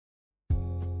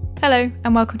Hello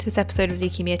and welcome to this episode of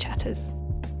Leukemia Chatters.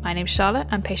 My name's Charlotte,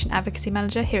 I'm Patient Advocacy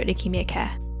Manager here at Leukemia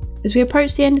Care. As we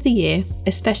approach the end of the year,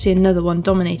 especially another one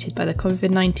dominated by the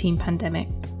COVID-19 pandemic,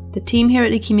 the team here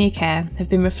at Leukemia Care have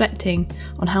been reflecting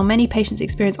on how many patients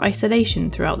experience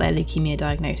isolation throughout their leukemia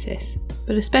diagnosis,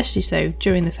 but especially so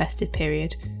during the festive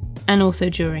period and also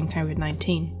during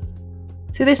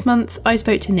COVID-19. So this month I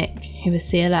spoke to Nick, who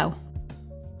is CLL.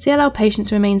 CLL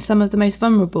patients remain some of the most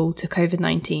vulnerable to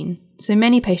COVID-19, so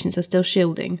many patients are still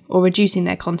shielding or reducing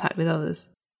their contact with others.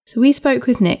 So we spoke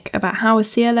with Nick about how a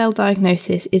CLL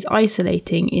diagnosis is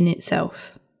isolating in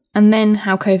itself, and then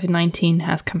how COVID-19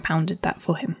 has compounded that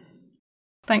for him.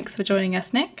 Thanks for joining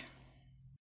us, Nick.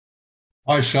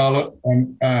 Hi, Charlotte,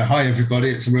 and hi, everybody.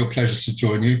 It's a real pleasure to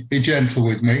join you. Be gentle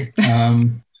with me.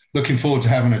 Looking forward to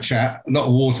having a chat. A lot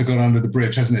of water gone under the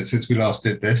bridge, hasn't it, since we last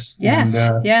did this?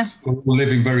 Yeah. We're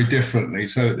living very differently,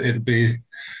 so it'll be...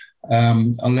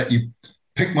 I'll let you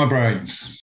pick my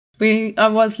brains. I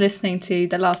was listening to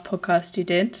the last podcast you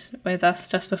did with us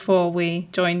just before we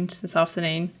joined this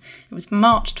afternoon. It was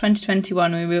March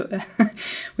 2021.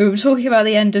 We were talking about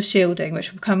the end of shielding,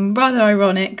 which will become rather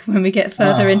ironic when we get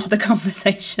further into the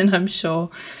conversation, I'm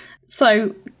sure.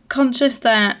 So, conscious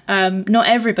that not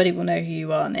everybody will know who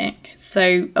you are, Nick.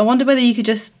 So I wonder whether you could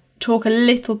just talk a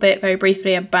little bit very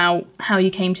briefly about how you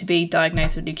came to be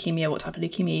diagnosed with leukemia, what type of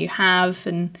leukemia you have,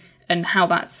 and how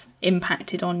that's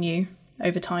impacted on you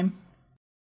over time.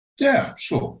 Yeah,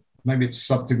 sure. Maybe it's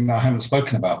something that I haven't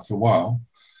spoken about for a while.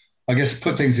 I guess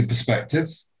put things in perspective,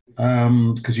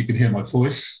 because you can hear my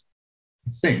voice.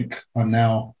 I think I'm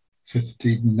now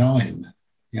 59.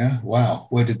 Yeah, wow.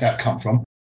 Where did that come from?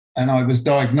 And I was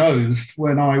diagnosed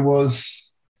when I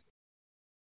was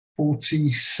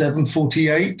 47,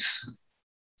 48.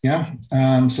 Yeah,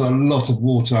 so a lot of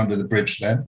water under the bridge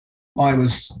then. I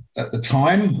was at the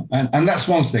time, and that's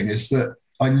one thing, is that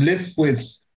I live with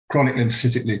chronic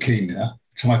lymphocytic leukemia,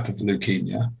 type of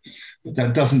leukemia, but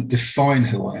that doesn't define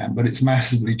who I am, but it's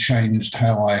massively changed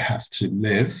how I have to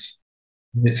live.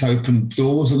 It's opened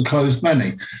doors and closed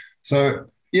many. So,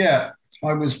 yeah,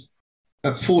 I was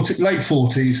at late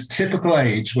 40s, typical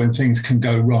age when things can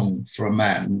go wrong for a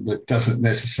man that doesn't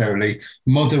necessarily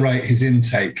moderate his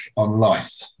intake on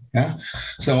life. Yeah,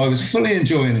 so I was fully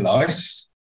enjoying life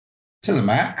to the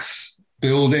max,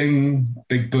 building,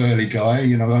 big burly guy.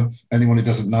 You know, anyone who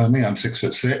doesn't know me, I'm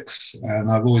 6'6",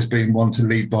 and I've always been one to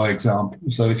lead by example.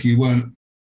 So if you weren't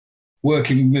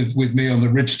working with me on the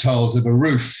ridge tiles of a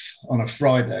roof on a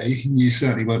Friday, you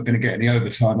certainly weren't going to get any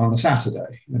overtime on a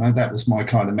Saturday. You know, that was my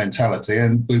kind of mentality,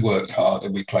 and we worked hard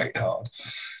and we played hard.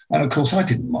 And of course, I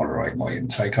didn't moderate my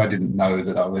intake. I didn't know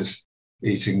that I was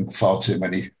eating far too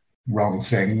many wrong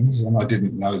things, and I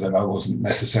didn't know that I wasn't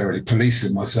necessarily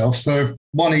policing myself. So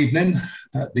one evening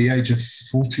at the age of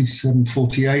 47,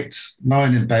 48,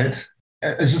 lying in bed,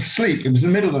 I was asleep. It was the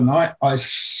middle of the night. I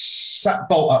sat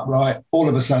bolt upright. All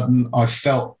of a sudden, I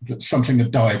felt that something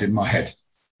had died in my head.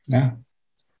 Yeah.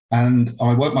 And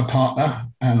I woke my partner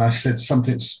and I said,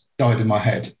 something's died in my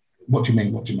head. What do you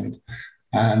mean? What do you mean?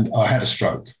 And I had a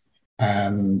stroke.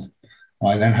 And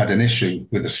I then had an issue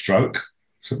with a stroke.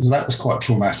 So that was quite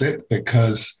traumatic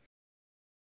because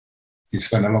you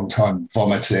spend a long time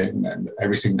vomiting and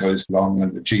everything goes wrong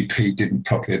and the GP didn't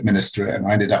properly administer it. And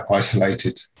I ended up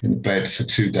isolated in bed for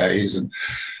 2 days. And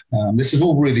this is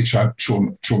all really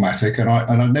traumatic. And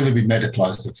I'd never been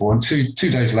medicalised before. And two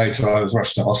days later, I was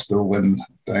rushed to hospital when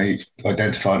they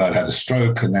identified I'd had a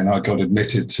stroke. And then I got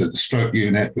admitted to the stroke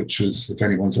unit, which was, if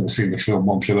anyone's ever seen the film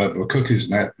One Flew Over a Cuckoo's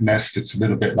Nest, it's a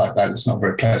little bit like that. It's not a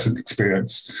very pleasant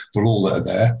experience for all that are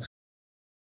there.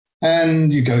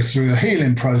 And you go through a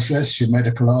healing process, you're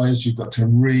medicalised, you've got to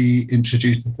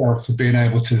reintroduce yourself to being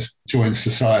able to join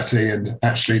society and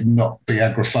actually not be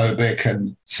agoraphobic.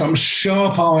 And some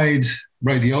sharp-eyed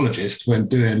radiologist, when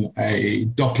doing a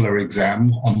Doppler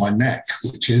exam on my neck,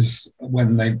 which is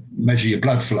when they measure your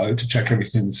blood flow to check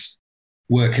everything's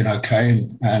working okay,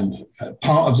 and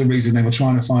part of the reason they were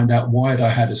trying to find out why I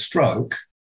had a stroke,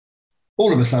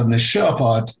 all of a sudden this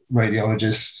sharp-eyed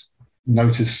radiologist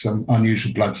noticed some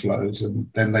unusual blood flows, and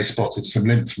then they spotted some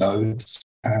lymph nodes,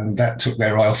 and that took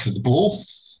their eye off of the ball.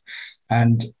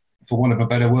 And for want of a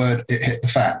better word, it hit the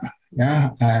fan.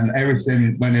 Yeah. And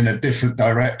everything went in a different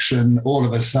direction. All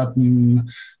of a sudden,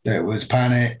 there was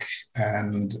panic,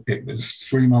 and it was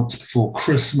 3 months before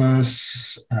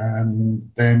Christmas. And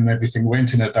then everything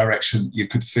went in a direction you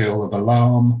could feel of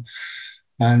alarm.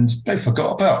 And they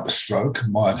forgot about the stroke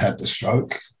and why I'd had the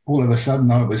stroke. all of a sudden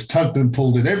I was tugged and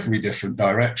pulled in every different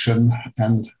direction.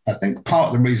 And I think part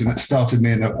of the reason it started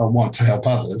me in a want to help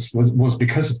others was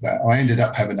because of that. I ended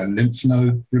up having a lymph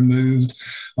node removed.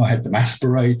 I had them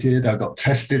aspirated. I got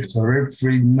tested for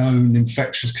every known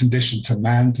infectious condition to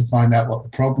man to find out what the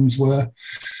problems were.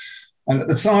 And at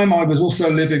the time, I was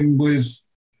also living with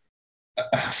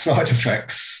side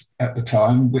effects at the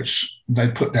time, which they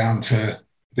put down to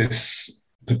this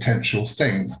potential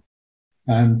thing.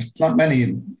 And like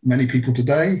many people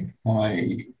today,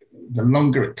 the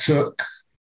longer it took,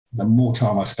 the more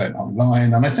time I spent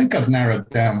online. And I think I'd narrowed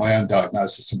down my own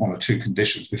diagnosis to 1 or 2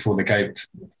 conditions before they gave it to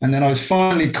me. And then I was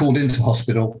finally called into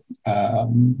hospital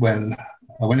when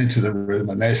I went into the room,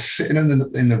 and there sitting in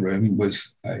the room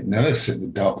was a nurse in the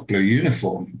dark blue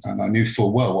uniform. And I knew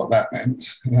full well what that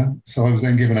meant. Yeah? So I was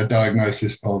then given a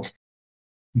diagnosis of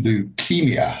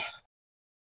leukemia.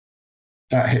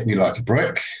 That hit me like a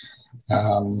brick.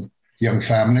 Young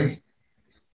family.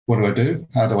 What do I do?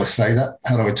 How do I say that?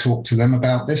 How do I talk to them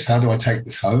about this? How do I take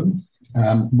this home?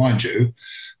 Mind you,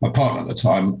 my partner at the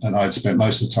time and I had spent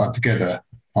most of the time together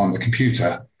on the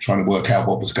computer trying to work out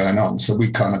what was going on. So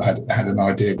we kind of had an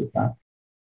idea with that.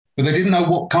 But they didn't know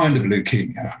what kind of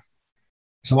leukemia.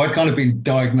 So I'd kind of been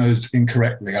diagnosed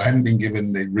incorrectly. I hadn't been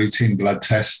given the routine blood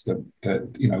test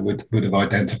that would have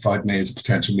identified me as a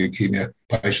potential leukemia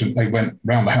patient. They went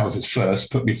round the houses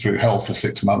first, put me through hell for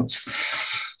 6 months.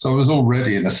 So I was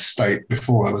already in a state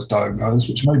before I was diagnosed,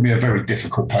 which made me a very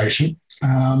difficult patient.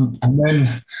 And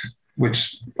then,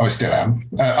 which I still am,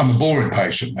 I'm a boring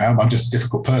patient now. I'm just a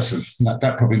difficult person.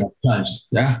 That probably not changed,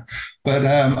 yeah? But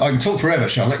I can talk forever,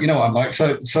 Charlotte. You know what I'm like.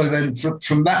 So then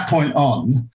from that point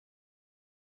on,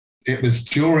 it was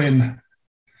during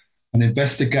an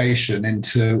investigation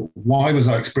into why was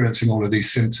I experiencing all of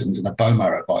these symptoms in a bone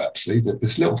marrow biopsy that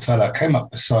this little fella came up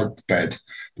beside the bed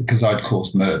because I'd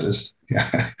caused murders.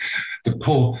 Yeah. The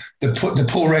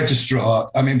poor registrar.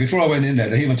 I mean, before I went in there,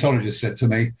 the hematologist said to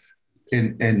me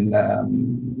in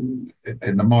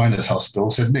the miners' hospital,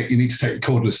 said, "Nick, you need to take your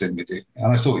cordless in with you."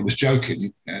 And I thought he was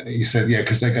joking. He said, "Yeah,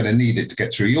 because they're going to need it to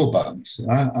get through your bones."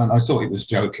 And I thought he was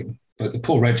joking. But the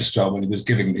poor registrar, when he was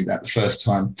giving me that the first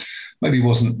time, maybe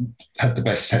had the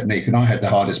best technique, and I had the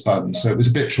hardest bones. So it was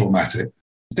a bit traumatic.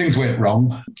 Things went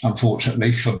wrong,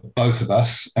 unfortunately, for both of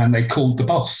us, and they called the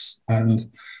boss.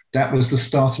 And that was the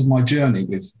start of my journey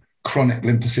with chronic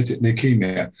lymphocytic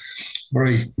leukemia.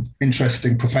 Very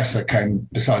interesting professor came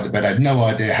beside the bed. I had no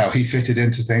idea how he fitted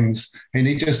into things. And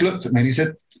he just looked at me and he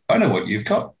said, "I know what you've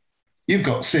got. You've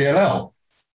got CLL,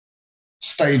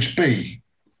 stage B,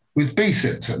 with B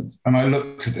symptoms." And I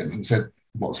looked at him and said,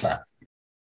 "What's that?"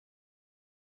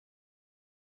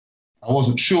 I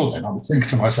wasn't sure then. I was thinking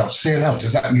to myself, CLL,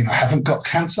 does that mean I haven't got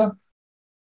cancer?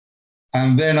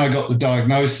 And then I got the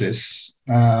diagnosis,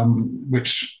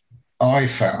 which I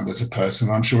found as a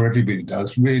person, I'm sure everybody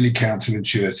does, really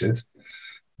counterintuitive.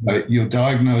 You're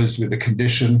diagnosed with a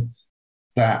condition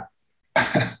that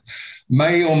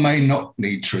may or may not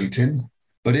need treating,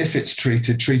 but if it's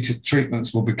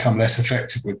treatments will become less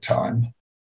effective with time.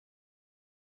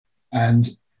 And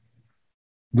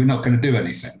we're not going to do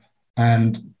anything.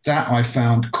 And that I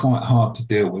found quite hard to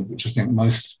deal with, which I think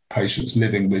most patients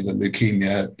living with a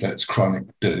leukemia that's chronic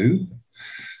do.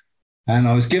 And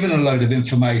I was given a load of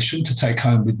information to take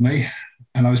home with me.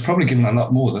 And I was probably given a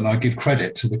lot more than I give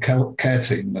credit to the care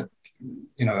team that,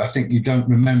 I think you don't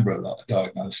remember a lot of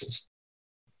diagnoses.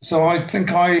 So I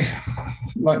think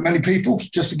like many people,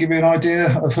 just to give you an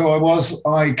idea of who I was,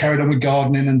 I carried on with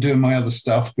gardening and doing my other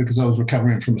stuff because I was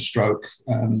recovering from a stroke.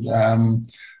 And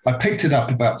I picked it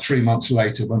up about 3 months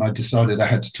later when I decided I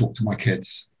had to talk to my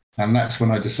kids. And that's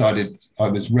when I decided I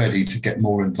was ready to get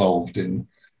more involved in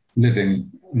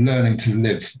learning to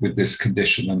live with this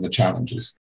condition and the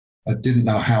challenges. I didn't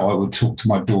know how I would talk to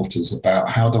my daughters about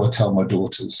how do I tell my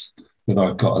daughters that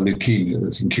I've got a leukemia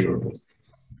that's incurable.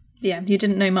 Yeah, you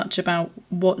didn't know much about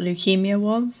what leukemia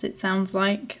was, it sounds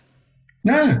like.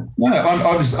 No,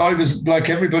 I was like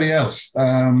everybody else.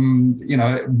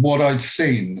 What I'd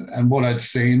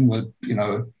seen were,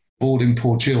 boarding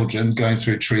poor children going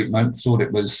through treatment, thought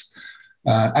it was,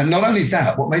 and not only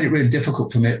that, what made it really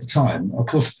difficult for me at the time, of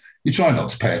course, you try not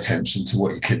to pay attention to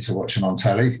what your kids are watching on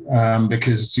telly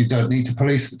because you don't need to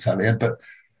police the telly, but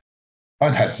I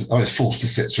was forced to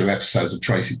sit through episodes of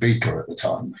Tracy Beaker at the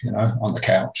time, on the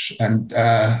couch. And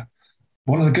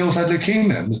one of the girls had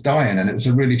leukemia and was dying, and it was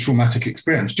a really traumatic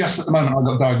experience. Just at the moment I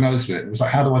got diagnosed with it, it was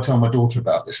like, how do I tell my daughter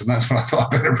about this? And that's when I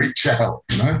thought I better reach out,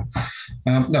 No,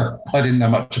 I didn't know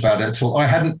much about it at all.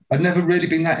 I'd never really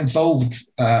been that involved.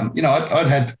 I'd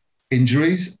had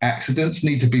injuries, accidents,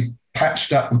 need to be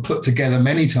patched up and put together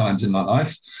many times in my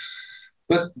life.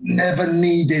 but never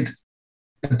needed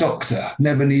a doctor,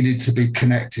 never needed to be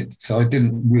connected. So I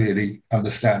didn't really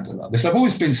understand a lot of this. I've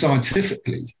always been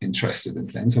scientifically interested in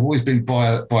things. I've always been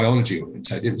biology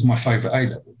oriented. It was my favourite A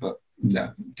level, but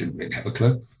no, didn't really have a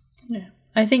clue. Yeah,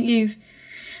 I think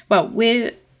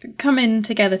we're coming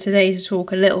together today to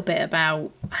talk a little bit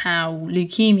about how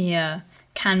leukemia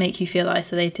can make you feel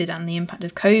isolated and the impact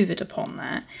of COVID upon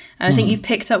that. And I think you've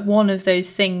picked up one of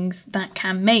those things that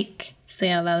can make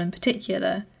CLL in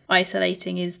particular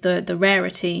isolating is the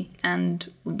rarity and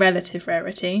relative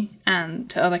rarity and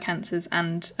to other cancers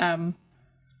and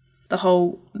the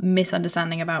whole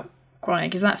misunderstanding about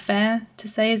chronic. Is that fair to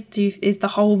say? Is the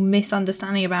whole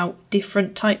misunderstanding about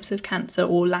different types of cancer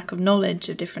or lack of knowledge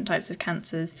of different types of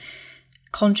cancers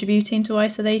contributing to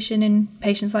isolation in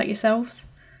patients like yourselves?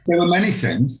 There were many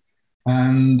things,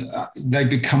 and they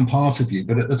become part of you,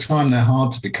 but at the time they're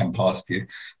hard to become part of you.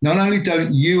 Not only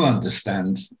don't you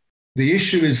understand, the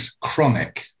issue is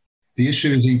chronic, the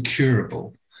issue is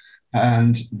incurable,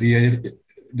 and the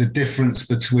difference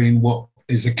between what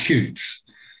is acute.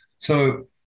 So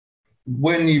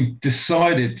when you've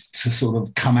decided to sort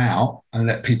of come out and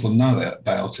let people know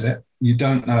about it, you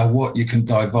don't know what you can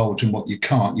divulge and what you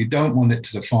can't. You don't want it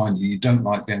to define you. You don't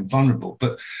like being vulnerable,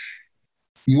 but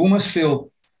you almost feel,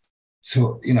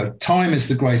 time is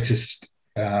the greatest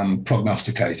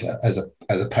prognosticator as a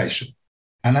patient.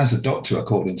 And as a doctor,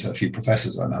 according to a few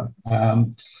professors I know.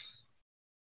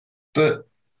 But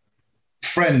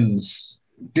friends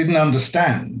didn't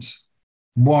understand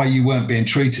why you weren't being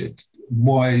treated,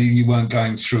 why you weren't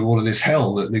going through all of this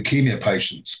hell that leukemia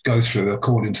patients go through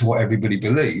according to what everybody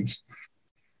believes.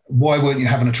 Why weren't you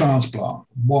having a transplant?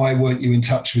 Why weren't you in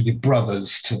touch with your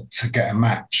brothers to get a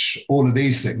match? All of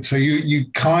these things. So you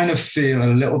kind of feel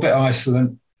a little bit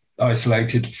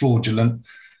isolated, fraudulent,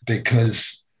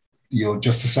 because you're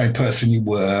just the same person you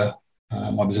were.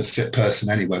 I was a fit person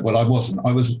anyway. Well, I wasn't.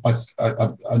 I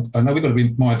know we've got to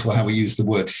be mindful how we use the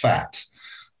word fat,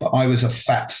 but I was a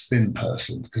fat, thin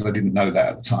person because I didn't know that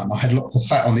at the time. I had lots of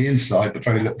fat on the inside, but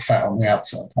very little fat on the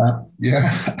outside.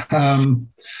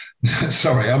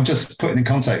 Sorry, I'm just putting in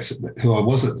context who I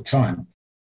was at the time.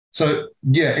 So,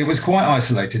 yeah, it was quite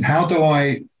isolating. How do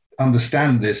I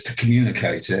understand this to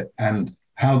communicate it? And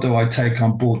how do I take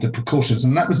on board the precautions?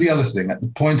 And that was the other thing. At the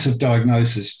point of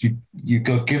diagnosis, you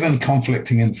got given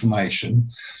conflicting information.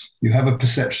 You have a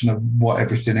perception of what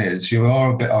everything is. You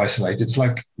are a bit isolated. It's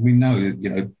like we know,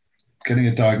 getting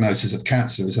a diagnosis of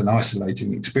cancer is an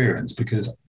isolating experience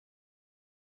because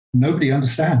nobody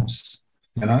understands,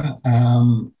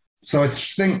 So I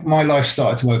think my life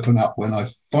started to open up when I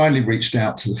finally reached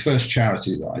out to the first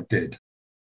charity that I did.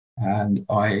 And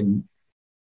I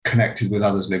connected with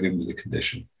others living with the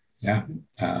condition.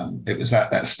 It was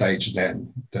at that stage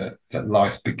then that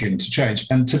life began to change.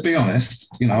 And to be honest,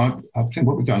 I think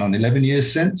what we've gone on 11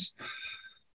 years since,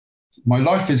 my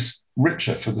life is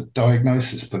richer for the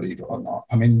diagnosis, believe it or not.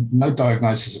 I mean, no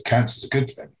diagnosis of cancer is a good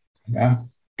thing,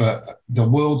 but the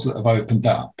worlds that have opened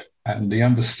up and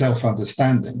the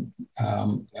self-understanding are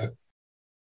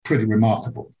pretty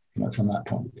remarkable, from that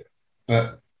point of view.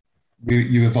 But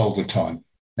you evolve with time.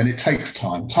 And it takes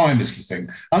time. Time is the thing.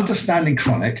 Understanding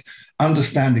chronic,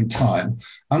 understanding time,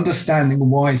 understanding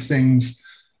why things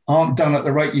aren't done at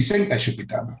the rate you think they should be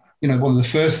done. One of the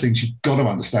first things you've got to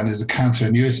understand is the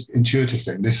counterintuitive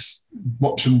thing, this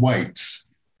watch and wait,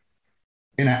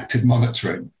 inactive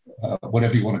monitoring,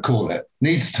 whatever you want to call it,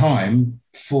 needs time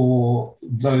for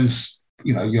those,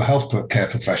 your health care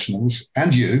professionals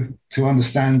and you to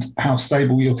understand how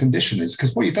stable your condition is.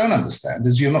 Because what you don't understand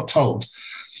is you're not told.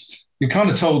 You're kind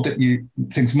of told that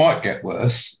things might get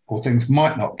worse or things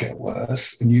might not get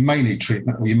worse, and you may need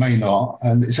treatment or you may not,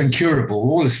 and it's incurable.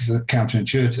 All this is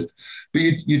counterintuitive, but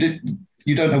you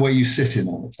don't know where you sit in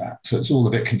all of that, so it's all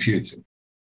a bit confusing.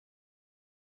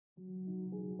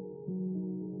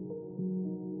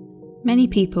 Many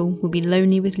people will be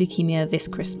lonely with leukemia this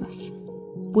Christmas.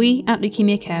 We at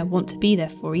Leukemia Care want to be there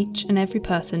for each and every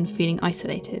person feeling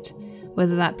isolated,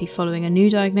 whether that be following a new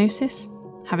diagnosis,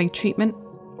 having treatment,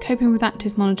 coping with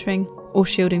active monitoring, or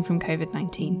shielding from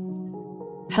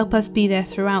COVID-19. Help us be there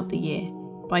throughout the year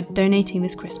by donating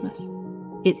this Christmas.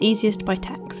 It's easiest by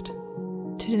text.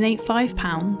 To donate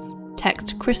 £5,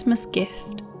 text Christmas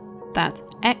Gift, that's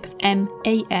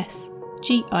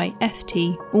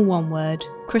XMASGIFT, all one word,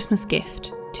 Christmas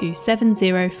Gift, to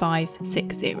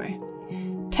 70560.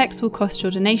 Text will cost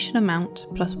your donation amount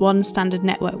plus one standard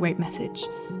network rate message,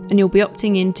 and you'll be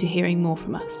opting in to hearing more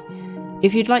from us.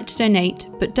 If you'd like to donate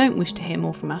but don't wish to hear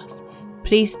more from us,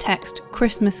 please text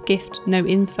Christmas Gift No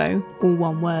Info, all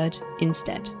one word,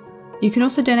 instead. You can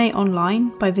also donate online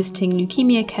by visiting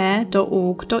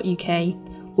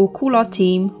leukemiacare.org.uk or call our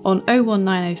team on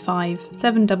 01905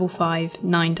 755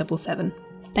 977.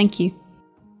 Thank you.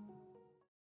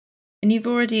 And you've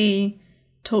already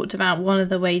talked about one of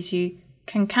the ways you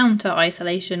can counter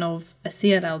isolation of a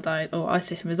CLL or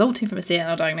isolation resulting from a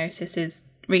CLL diagnosis is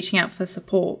reaching out for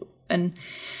support. And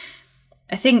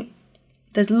I think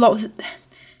there's lots of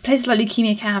places like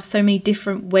Leukemia Care have so many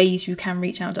different ways you can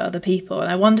reach out to other people. And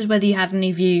I wondered whether you had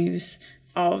any views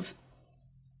of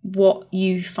what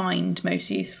you find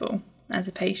most useful as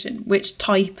a patient, which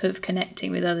type of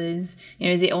connecting with others.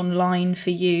 Is it online for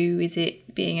you? Is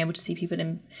it being able to see people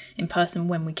in person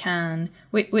when we can?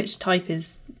 Which type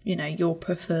is, your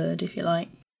preferred, if you like?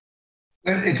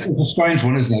 It's a strange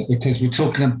one, isn't it? Because we're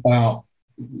talking about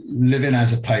living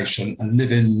as a patient and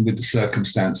living with the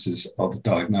circumstances of a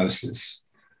diagnosis,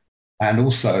 and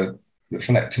also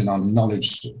reflecting on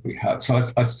knowledge that we have. So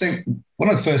I think one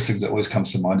of the first things that always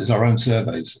comes to mind is our own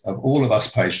surveys of all of us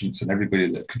patients and everybody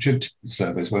that contributed to the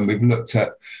surveys when we've looked at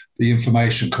the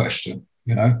information question,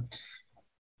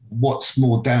 what's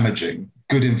more damaging,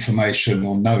 good information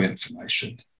or no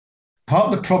information? Part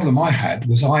of the problem I had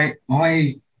was I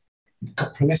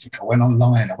got prolific. I went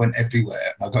online, I went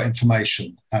everywhere, I got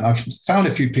information, and I found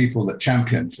a few people that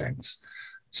championed things.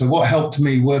 So what helped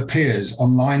me were peers,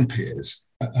 online peers,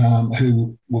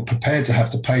 who were prepared to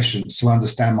have the patience to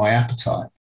understand my appetite.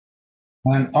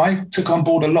 And I took on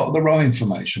board a lot of the wrong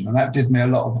information, and that did me a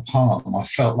lot of harm. I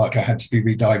felt like I had to be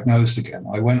re-diagnosed again.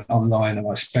 I went online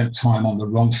and I spent time on the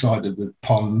wrong side of the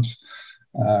pond,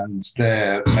 and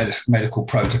their medical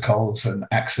protocols and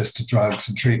access to drugs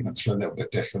and treatments were a little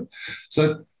bit different.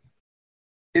 So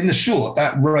in the short,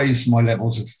 that raised my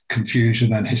levels of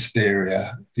confusion and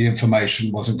hysteria. The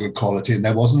information wasn't good quality, and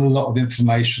there wasn't a lot of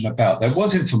information about. There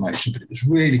was information, but it was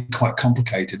really quite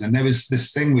complicated. And there was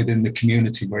this thing within the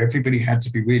community where everybody had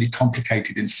to be really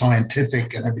complicated in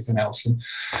scientific and everything else. And,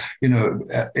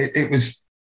 it was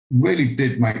really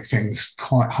did make things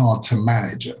quite hard to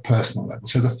manage at a personal level.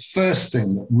 So the first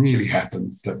thing that really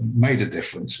happened that made a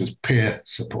difference was peer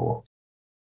support.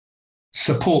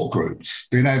 Support groups,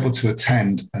 being able to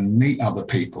attend and meet other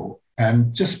people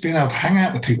and just being able to hang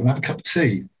out with people and have a cup of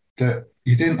tea that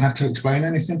you didn't have to explain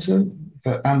anything to,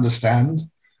 that understand,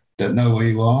 that know where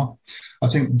you are. I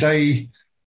think I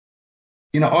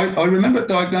remember at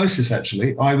diagnosis,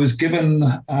 actually, I was given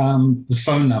the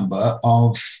phone number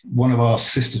of one of our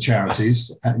sister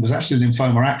charities. It was actually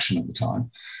Lymphoma Action at the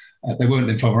time. They weren't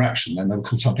Lymphoma Action then, they were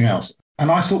called something else. And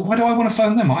I thought, why do I want to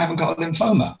phone them? I haven't got a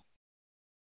lymphoma.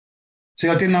 See,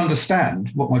 I didn't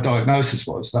understand what my diagnosis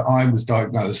was, that I was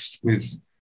diagnosed with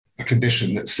a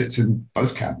condition that sits in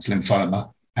both camps,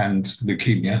 lymphoma and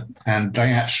leukemia. And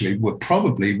they actually were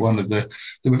probably there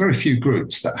were very few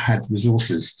groups that had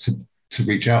resources to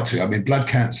reach out to. I mean, Blood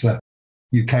Cancer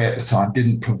UK at the time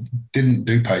didn't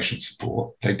do patient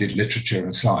support. They did literature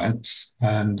and science,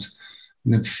 and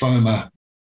lymphoma,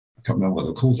 I can't remember what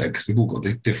they're called there because we've all got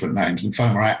these different names.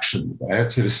 Lymphoma Action there.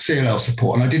 So it was CLL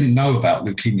support. And I didn't know about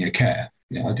Leukemia Care.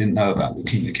 I didn't know about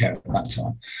Leukemia Care at that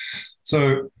time.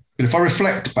 So, but if I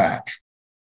reflect back,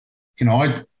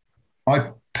 I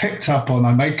picked up on,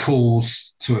 I made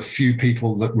calls to a few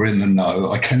people that were in the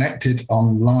know. I connected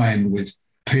online with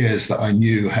peers that I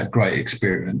knew had great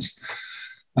experience.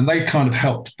 And they kind of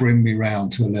helped bring me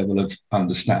round to a level of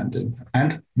understanding.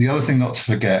 And the other thing not to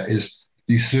forget is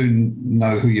you soon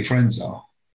know who your friends are.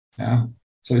 Yeah.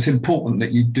 So it's important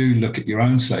that you do look at your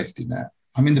own safety net.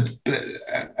 I mean,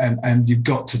 and you've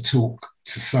got to talk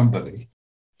to somebody.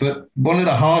 But one of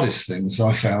the hardest things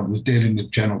I found was dealing with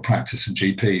general practice and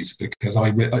GPs, because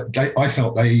I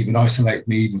felt they even isolate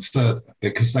me even further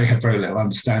because they had very little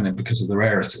understanding because of the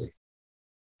rarity.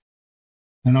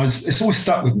 And it's always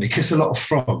stuck with me, kiss a lot of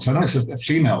frogs. I know it's a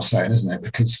female saying, isn't it?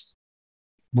 Because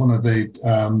one of the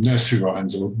nursery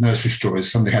rhymes or nursery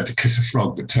stories, somebody had to kiss a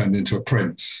frog that turned into a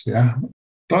prince, yeah?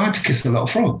 But I had to kiss a lot of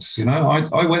frogs,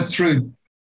 I went through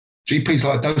GPs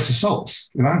like a dose of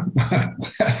salts,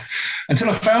 until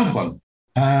I found one,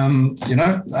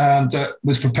 that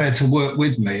was prepared to work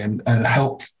with me and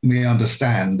help me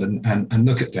understand and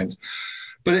look at things.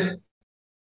 But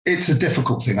it's a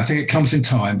difficult thing. I think it comes in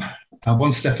time,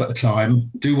 one step at a time,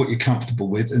 do what you're comfortable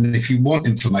with. And if you want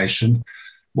information,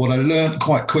 what I learned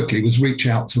quite quickly was reach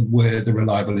out to where the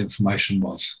reliable information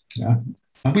was. Yeah.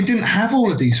 And we didn't have all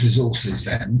of these resources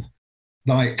then.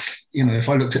 Like, if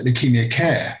I looked at Leukemia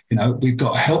Care, we've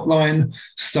got a helpline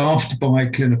staffed by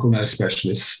clinical nurse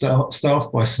specialists,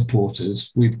 staffed by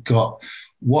supporters. We've got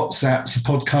WhatsApp's a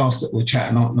podcast that we're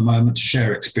chatting on at the moment to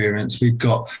share experience. We've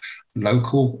got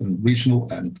local and regional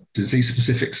and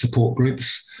disease-specific support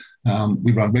groups.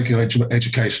 We run regular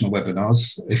educational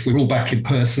webinars. If we're all back in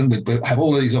person, we have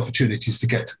all of these opportunities to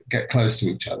get close to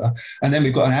each other. And then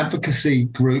we've got an advocacy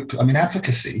group. I mean,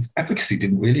 advocacy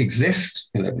didn't really exist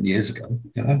 11 years ago,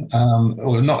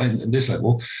 or not in this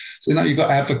level. So now you've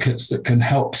got advocates that can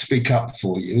help speak up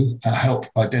for you, help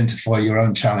identify your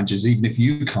own challenges, even if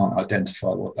you can't identify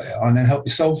what they are, and then help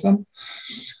you solve them.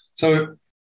 So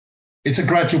it's a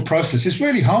gradual process. It's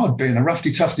really hard being a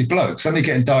roughy, tufty bloke, suddenly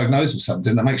getting diagnosed with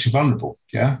something that makes you vulnerable.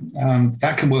 Yeah,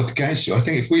 that can work against you. I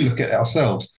think if we look at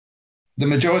ourselves, the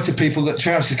majority of people that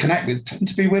charities connect with tend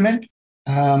to be women.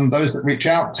 Those that reach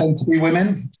out tend to be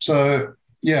women. So,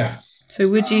 yeah. So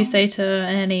would you say to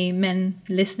any men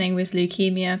listening with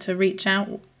leukemia to reach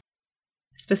out,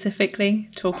 specifically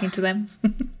talking to them?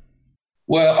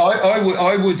 Well,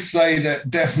 I would say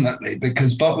that definitely,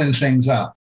 because bottling things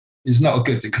up is not a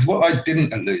good thing. Because what I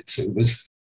didn't allude to was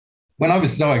when I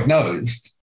was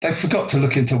diagnosed, they forgot to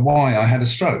look into why I had a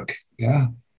stroke. Yeah.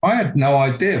 I had no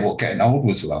idea what getting old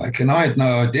was like, and I had no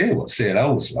idea what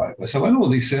CLL was like. So when all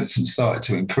these symptoms started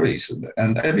to increase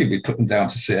and everybody put them down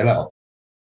to CLL,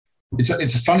 it's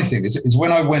a funny thing. It's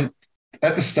when I went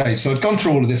at the stage, so I'd gone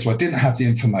through all of this, so I didn't have the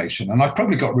information, and I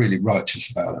probably got really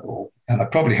righteous about it all. And I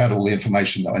probably had all the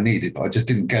information that I needed, but I just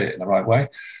didn't get it in the right way.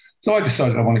 So I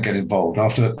decided I want to get involved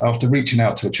after reaching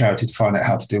out to a charity to find out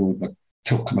how to deal with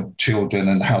talk to my children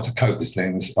and how to cope with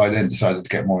things. I then decided to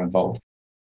get more involved.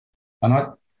 And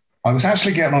I was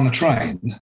actually getting on a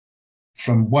train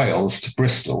from Wales to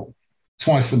Bristol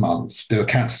twice a month to do a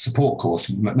cancer support course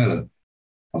with Macmillan.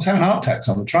 I was having heart attacks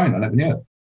on the train. I never knew it.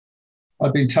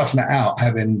 I'd been toughing it out,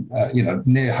 having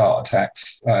near heart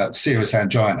attacks, serious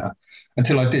angina,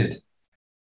 until I did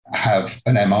have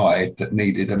an MI that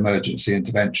needed emergency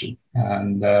intervention,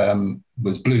 and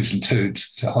was blues and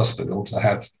tubes to hospital to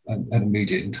have an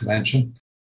immediate intervention.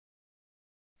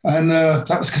 And that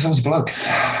was because I was a bloke.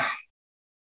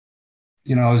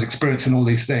 I was experiencing all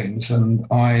these things and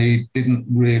I didn't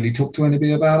really talk to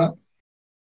anybody about it.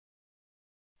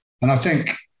 And I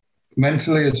think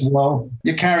mentally as well,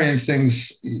 you're carrying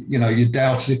things, you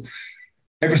doubt it.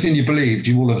 Everything you believed,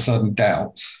 you all of a sudden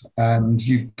doubt, and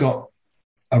you've got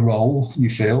a role, you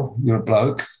feel, you're a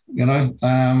bloke,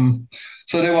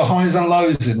 So there were highs and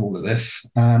lows in all of this.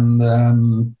 And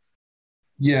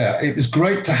it was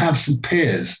great to have some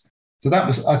peers. So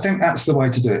I think that's the way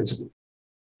to do it.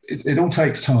 It all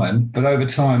takes time, but over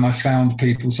time I found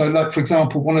people. So like, for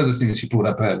example, one of the things you brought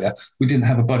up earlier, we didn't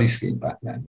have a buddy scheme back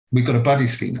then. We've got a buddy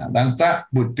scheme now. And that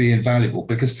would be invaluable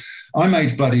because I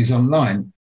made buddies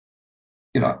online,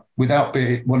 without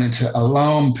wanting to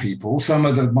alarm people. Some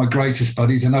of my greatest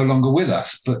buddies are no longer with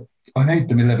us, but I made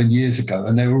them 11 years ago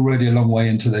and they're already a long way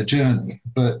into their journey.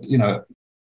 But,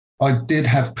 I did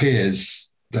have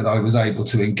peers that I was able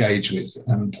to engage with,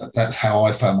 and that's how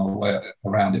I found my way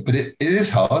around it. But it is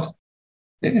hard.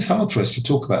 It is hard for us to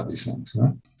talk about these things,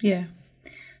 right? Yeah.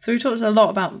 So we've talked a lot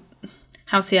about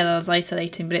how CLL is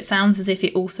isolating, but it sounds as if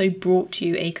it also brought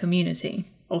you a community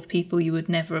of people you would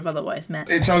never have otherwise met.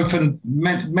 It's opened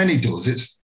many doors.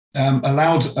 It's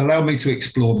allowed me to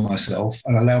explore myself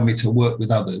and allowed me to work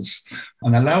with others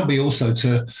and allowed me also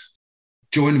to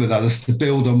join with others to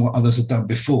build on what others have done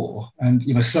before. And,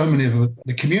 so many of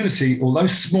the community, although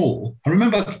small, I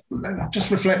remember just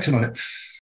reflecting on it,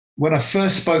 when I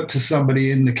first spoke to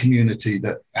somebody in the community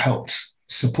that helped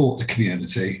support the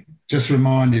community, just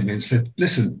reminded me and said,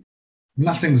 listen,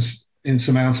 nothing's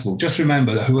insurmountable. Just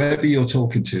remember that whoever you're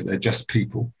talking to, they're just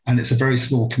people. And it's a very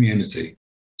small community.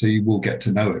 So you will get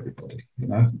to know everybody,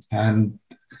 And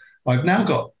I've now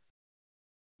got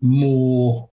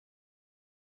more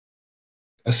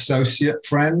associate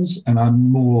friends and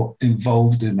I'm more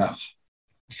involved in a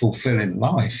fulfilling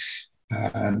life.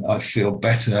 And I feel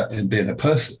better in being a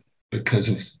person because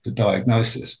of the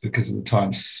diagnosis, because of the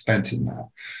time spent in that.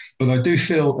 But I do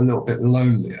feel a little bit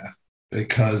lonelier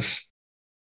because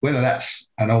whether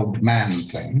that's an old man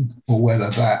thing or whether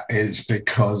that is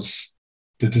because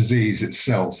the disease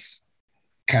itself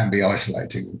can be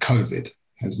isolating, and COVID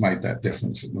has made that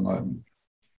difference at the moment.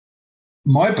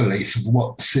 My belief of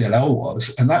what CLL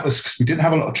was, and that was because we didn't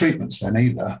have a lot of treatments then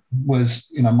either, was,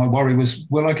 my worry was,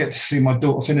 will I get to see my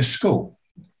daughter finish school?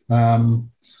 So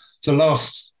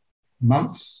last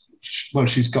month, she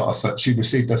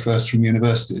received her first from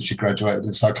university as she graduated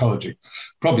in psychology,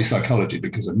 probably psychology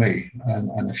because of me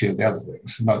and a few of the other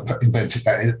things. And I invented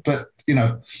that, but,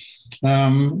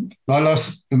 I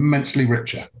lost immensely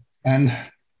richer. And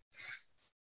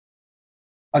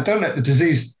I don't let the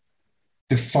disease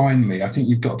define me. I think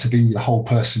you've got to be the whole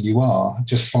person you are.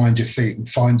 Just find your feet and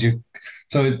find your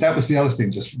So that was the other thing,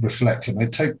 just reflecting.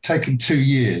 It took 2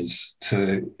 years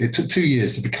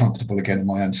to be comfortable again in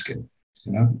my own skin,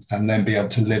 and then be able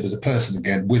to live as a person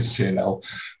again with CLL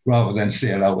rather than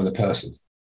CLL with a person.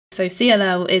 So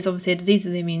CLL is obviously a disease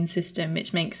of the immune system,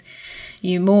 which makes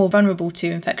you more vulnerable to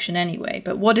infection anyway.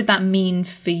 But what did that mean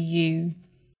for you,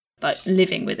 like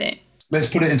living with it? Let's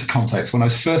put it into context. When I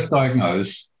was first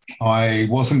diagnosed, I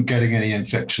wasn't getting any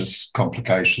infectious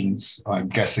complications. I'm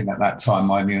guessing at that time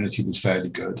my immunity was fairly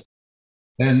good.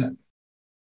 Then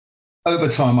over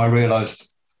time, I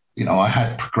realized, I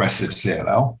had progressive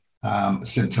CLL.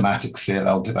 Symptomatic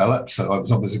CLL developed. So I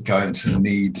was obviously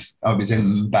I was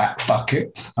in that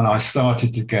bucket, and I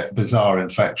started to get bizarre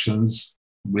infections,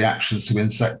 reactions to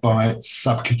insect bites,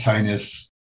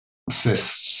 subcutaneous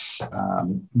cysts,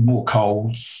 more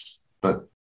colds. But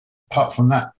apart from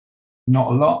that,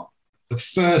 not a lot. The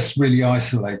first really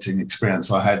isolating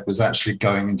experience I had was actually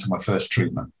going into my first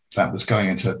treatment. That was going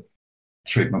into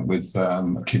treatment with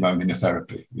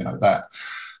chemoimmunotherapy. That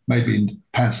made me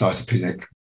pancytopenic.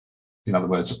 In other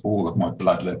words, all of my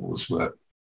blood levels were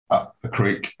up the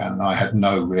creek and I had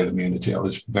no real immunity. I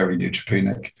was very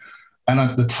neutropenic. And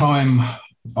at the time,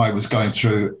 I was going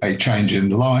through a change in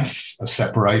life, a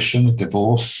separation, a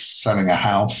divorce, selling a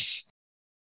house.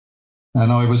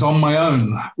 And I was on my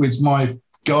own with my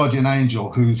guardian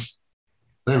angel,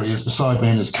 there he is beside me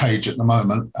in his cage at the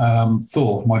moment,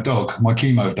 Thor, my dog, my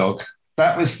chemo dog.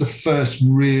 That was the first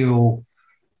real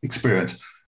experience.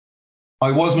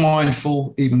 I was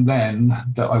mindful even then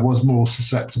that I was more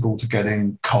susceptible to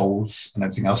getting colds and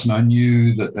everything else. And I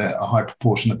knew that a high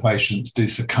proportion of patients do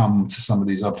succumb to some of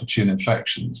these opportune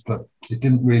infections, but it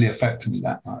didn't really affect me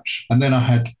that much. And then I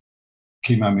had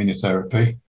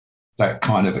chemoimmunotherapy that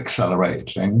kind of accelerated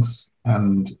things.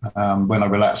 And when I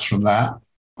relapsed from that,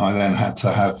 I then had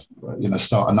to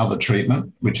start another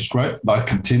treatment, which is great. Life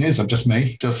continues. I'm just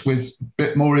me, just with a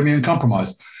bit more immune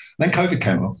compromise. Then COVID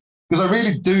came along. Because I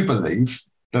really do believe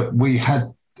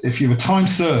that if you were time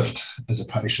served as a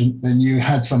patient, then you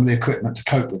had some of the equipment to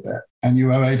cope with it and you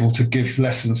were able to give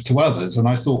lessons to others. And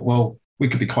I thought, well, we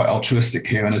could be quite altruistic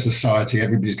here. And as a society,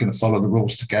 everybody's going to follow the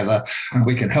rules together and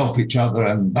we can help each other.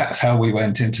 And that's how we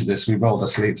went into this. We rolled our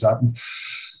sleeves up. And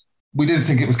we didn't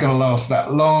think it was going to last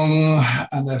that long.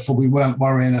 And therefore, we weren't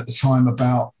worrying at the time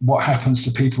about what happens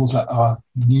to people that are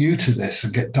new to this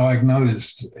and get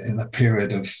diagnosed in a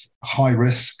period of high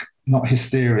risk, not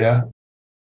hysteria,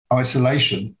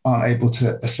 isolation, aren't able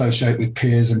to associate with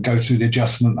peers and go through the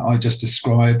adjustment that I just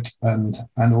described and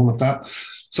all of that.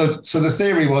 So the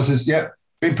theory was,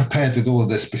 been prepared with all of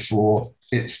this before.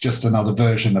 It's just another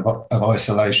version of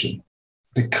isolation.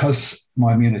 Because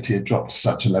my immunity had dropped to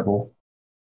such a level,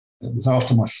 it was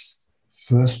after my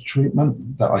first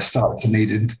treatment that I started to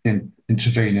need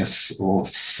intravenous or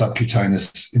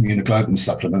subcutaneous immunoglobulin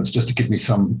supplements just to give me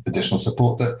some additional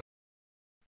support. That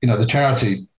the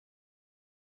charity,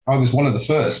 I was one of the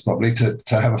first probably to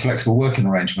have a flexible working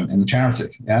arrangement in the charity.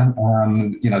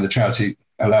 The charity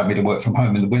allowed me to work from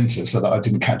home in the winter so that I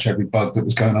didn't catch every bug that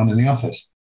was going on in the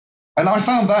office. And I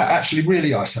found that actually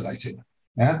really isolating.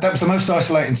 Yeah, that was the most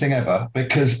isolating thing ever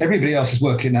because everybody else is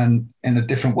working in a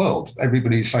different world.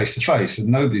 Everybody's face to face and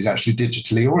nobody's actually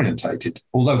digitally orientated,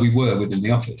 although we were within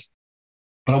the office.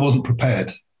 But I wasn't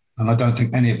prepared. And I don't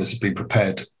think any of us have been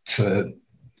prepared for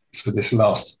this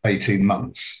last 18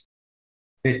 months.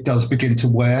 It does begin to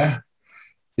wear.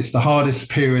 It's the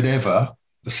hardest period ever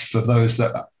for those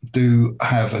that do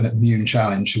have an immune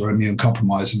challenge or immune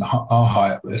compromise and are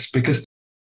high at risk, because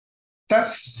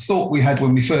that thought we had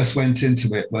when we first went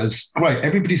into it was, great,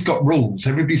 everybody's got rules,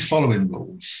 everybody's following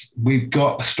rules. We've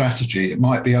got a strategy. It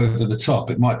might be over the top.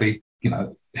 It might be,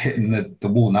 hitting the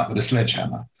walnut with a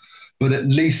sledgehammer, but at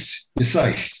least you're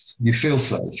safe. You feel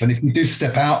safe. And if you do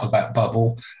step out of that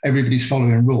bubble, everybody's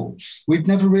following rules. We've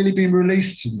never really been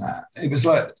released from that. It was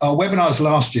like our webinars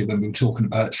last year when we were talking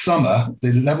about summer,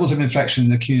 the levels of infection in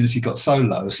the community got so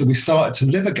low. So we started to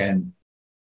live again.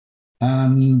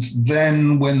 And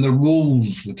then when the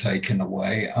rules were taken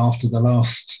away after the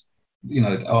last,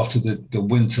 after the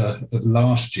winter of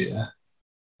last year,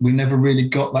 we never really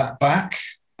got that back.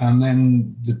 And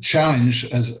then the challenge,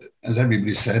 as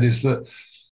everybody said, is that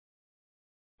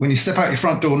when you step out your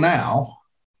front door now,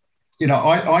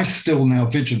 I still now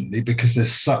vigilantly, because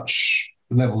there's such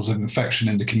levels of infection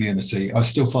in the community, I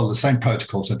still follow the same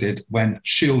protocols I did when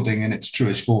shielding in its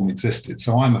truest form existed.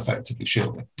 So I'm effectively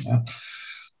shielding. Yeah?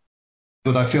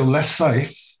 But I feel less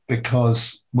safe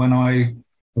because when I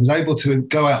was able to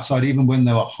go outside, even when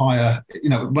there were higher,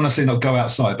 when I say not go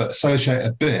outside, but associate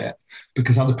a bit,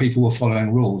 because other people were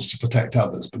following rules to protect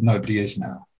others, but nobody is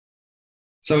now.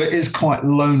 So it is quite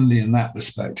lonely in that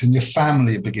respect, and your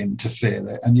family begin to feel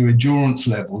it, and your endurance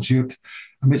levels.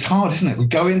 It's hard, isn't it? We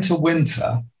go into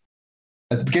winter.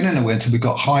 At the beginning of winter, we've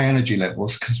got high energy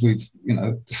levels because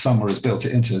the summer has built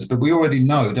it into us. But we already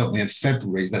know, don't we, in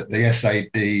February that the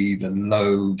SAD, the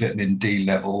low vitamin D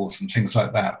levels and things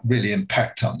like that really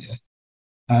impact on you.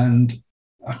 And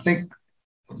I think,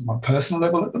 on my personal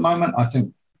level at the moment, I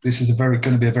think this is going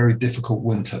to be a very difficult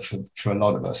winter for a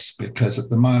lot of us, because at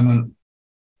the moment,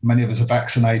 many of us are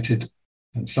vaccinated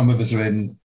and some of us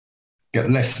get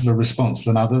less of a response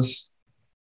than others.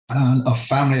 And our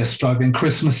family are struggling.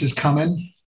 Christmas is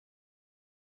coming.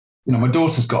 My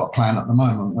daughter's got a plan at the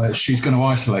moment where she's going to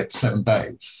isolate for 7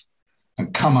 days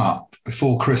and come up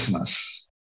before Christmas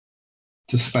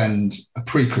to spend a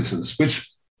pre-Christmas,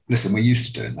 which, listen, we're used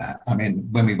to doing that. I mean,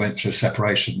 when we went through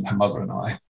separation, her mother and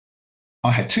I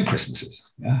had 2 Christmases,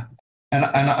 yeah. And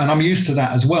I'm used to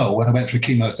that as well. When I went through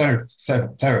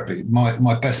chemotherapy,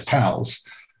 my best pals,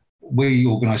 we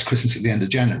organised Christmas at the end of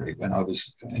January when I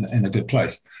was in a good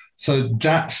place. So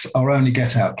that's our only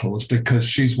get-out clause, because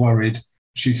she's worried,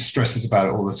 she stresses about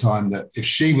it all the time, that if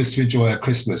she was to enjoy her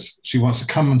Christmas, she wants to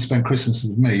come and spend Christmas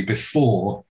with me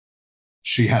before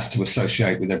she has to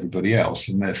associate with everybody else,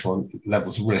 and therefore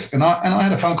levels of risk. And I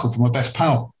had a phone call from my best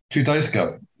pal 2 days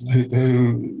ago,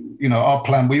 who our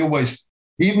plan,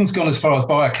 he even's gone as far as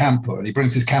buy a camper, and he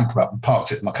brings his camper up and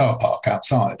parks it in my car park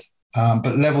outside.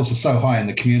 But levels are so high in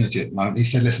the community at the moment. He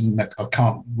said, listen, Nick, I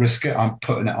can't risk it. I'm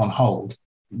putting it on hold.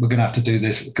 We're going to have to do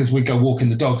this, because we go walking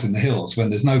the dogs in the hills when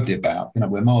there's nobody about.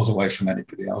 We're miles away from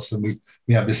anybody else, and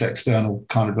we have this external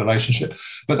kind of relationship.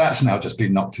 But that's now just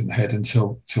been knocked in the head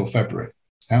until February.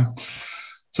 Yeah.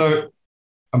 So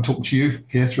I'm talking to you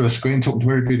here through a screen, talking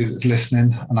to everybody that's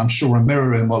listening, and I'm sure I'm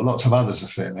mirroring what lots of others are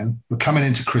feeling. We're coming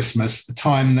into Christmas, a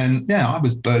time then, I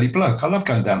was burly bloke. I love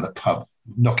going down the pub,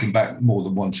 knocking back more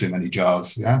than one too many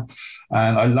jars, yeah.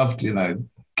 And I loved,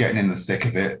 getting in the thick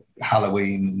of it,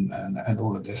 Halloween and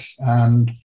all of this. And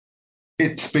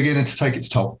it's beginning to take its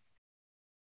toll.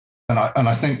 And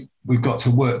I think we've got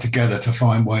to work together to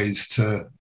find ways to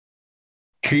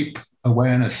keep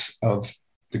awareness of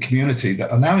the community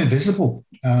that are now invisible.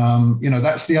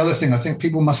 That's the other thing. I think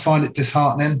people must find it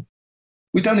disheartening.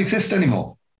 We don't exist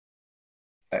anymore.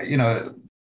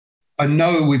 I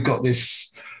know we've got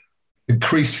this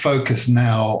increased focus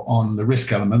now on the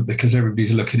risk element because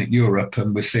everybody's looking at Europe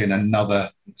and we're seeing another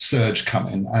surge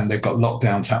coming and they've got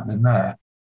lockdowns happening there.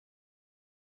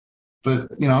 But,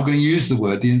 I'm going to use the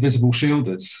word, the invisible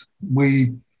shielders.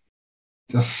 We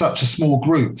are such a small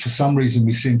group. For some reason,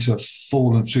 we seem to have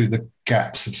fallen through the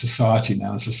gaps of society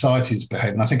now, and society's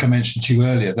behaving. I think I mentioned to you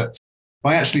earlier that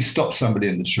I actually stopped somebody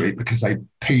in the street because they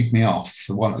peed me off,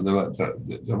 for want of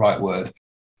the right word.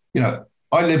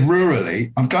 I live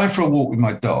rurally. I'm going for a walk with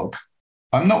my dog.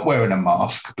 I'm not wearing a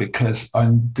mask because I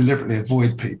deliberately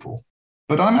avoid people.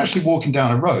 But I'm actually walking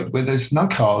down a road where there's no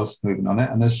cars moving on it,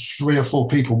 and there's 3 or 4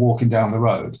 people walking down the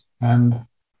road. And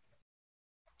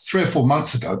 3 or 4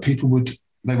 months ago,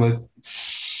 there were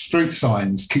street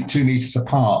signs, keep 2 meters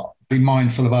apart, be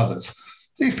mindful of others.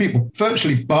 These people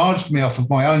virtually barged me off of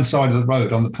my own side of the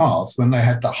road on the path when they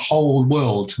had the whole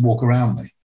world to walk around me.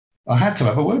 I had to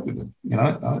have a word with them.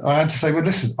 I had to say, well,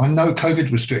 listen, I know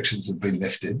COVID restrictions have been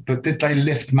lifted, but did they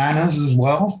lift manners as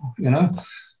well?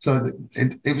 So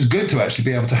it was good to actually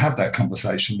be able to have that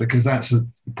conversation, because that's a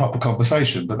proper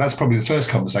conversation. But that's probably the first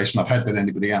conversation I've had with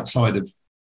anybody outside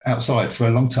for a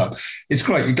long time. It's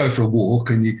great. You go for a walk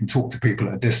and you can talk to people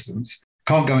at a distance.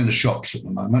 Can't go in the shops at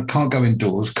the moment. Can't go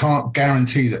indoors. Can't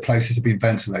guarantee that places have been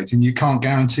ventilated. You can't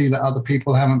guarantee that other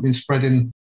people haven't been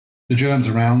spreading the germs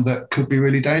around that could be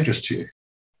really dangerous to you.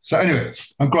 So anyway,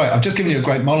 I'm great. I've just given you a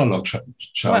great monologue, Charlotte.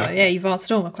 Well, yeah, you've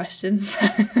answered all my questions.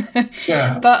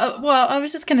 Yeah. But, I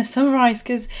was just going to summarise,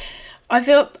 because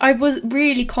I was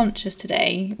really conscious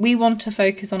today. We want to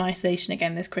focus on isolation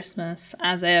again this Christmas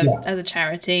as a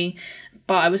charity.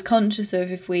 But I was conscious of,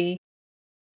 if we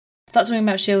start talking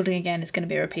about shielding again, it's going to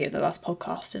be a repeat of the last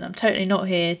podcast. And I'm totally not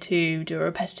here to do a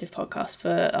repetitive podcast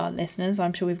for our listeners.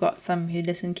 I'm sure we've got some who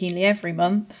listen keenly every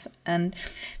month. But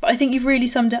I think you've really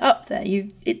summed it up there.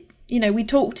 We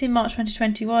talked in March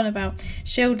 2021 about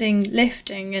shielding,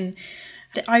 lifting, and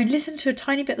I listened to a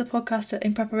tiny bit of the podcast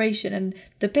in preparation, and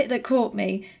the bit that caught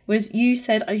me was you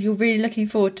said, oh, you're really looking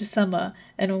forward to summer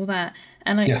and all that.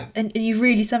 And you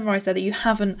really summarised that you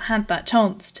haven't had that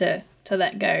chance to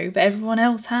let go, but everyone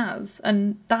else has.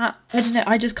 And that, I don't know,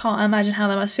 I just can't imagine how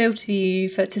that must feel to you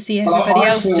to see everybody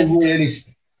else just... Really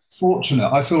fortunate.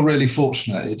 I feel really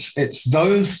fortunate. It's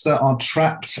those that are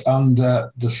trapped under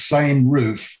the same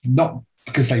roof, not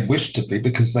because they wish to be,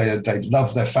 because they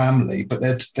love their family, but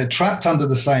they're trapped under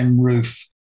the same roof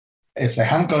if they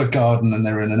haven't got a garden and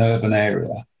they're in an urban area,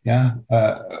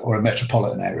 or a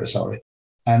metropolitan area, sorry,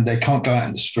 and they can't go out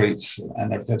in the streets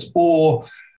and everything, or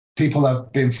people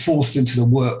have been forced into the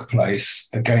workplace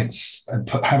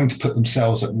having to put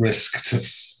themselves at risk to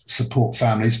support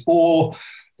families, or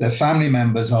their family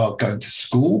members are going to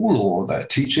school, or they're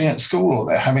teaching at school, or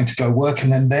they're having to go work,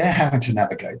 and then they're having to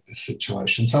navigate this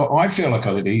situation. So I feel like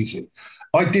I did easy.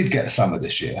 I did get summer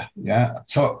this year,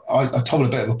 So I told a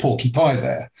bit of a porky pie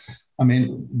there. I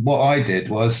mean, what I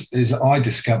did is I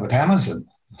discovered Amazon,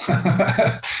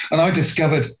 and I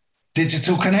discovered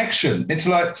digital connection. It's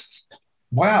like,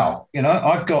 wow,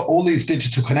 I've got all these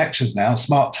digital connections now,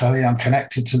 smart telly, I'm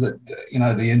connected to the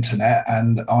internet,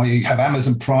 and I have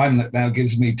Amazon Prime that now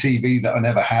gives me TV that I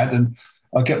never had, and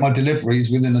I get my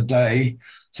deliveries within a day.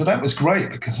 So that was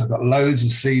great because I got loads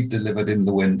of seed delivered in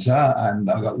the winter,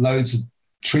 and I got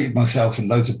treated myself with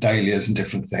loads of dahlias and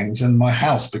different things, and my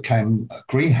house became a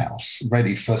greenhouse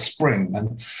ready for spring.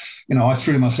 And, I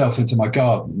threw myself into my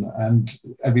garden, and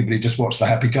everybody just watched The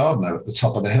Happy Gardener at the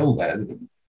top of the hill there.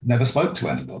 Never spoke to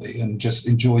anybody and just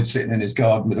enjoyed sitting in his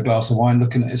garden with a glass of wine,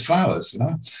 looking at his flowers,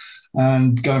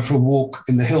 and going for a walk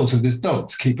in the hills with his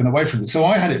dogs, keeping away from it. So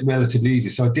I had it relatively easy.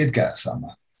 So I did get a summer,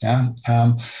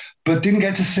 but didn't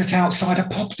get to sit outside a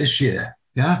pub this year.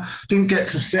 Didn't get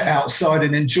to sit outside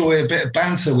and enjoy a bit of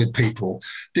banter with people.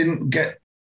 Didn't get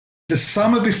the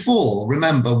summer before.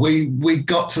 Remember, we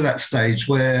got to that stage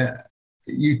where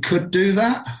you could do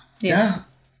that. Yeah.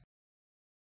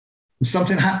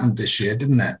 Something happened this year,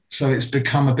 didn't it? So it's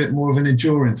become a bit more of an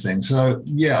enduring thing. So,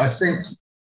 I think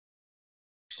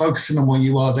focusing on where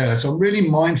you are there. So I'm really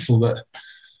mindful that,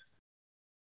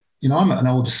 I'm at an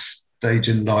older stage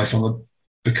in life. I'm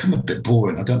become a bit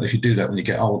boring. I don't know if you do that when you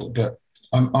get older, but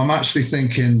I'm actually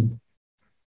thinking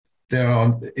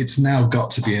it's now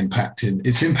got to be impacting.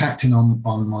 It's impacting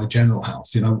on my general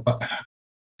health,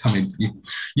 I mean,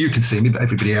 you can see me, but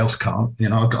everybody else can't.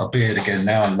 I've got a beard again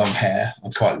now and long hair. I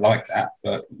quite like that,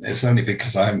 but it's only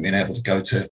because I haven't been able to go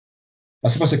to. I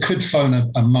suppose I could phone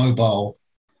a mobile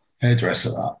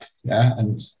hairdresser up,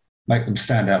 and make them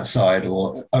stand outside,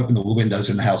 or open all the windows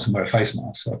in the house and wear a face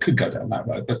mask. So I could go down that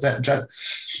road. But that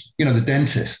the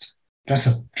dentist, that's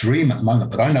a dream at the moment.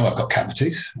 But I know I've got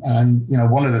cavities, and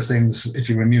one of the things, if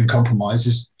you're immune compromised,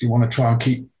 is you want to try and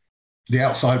keep the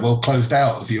outside world closed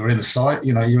out of your inner side,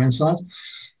 your inside.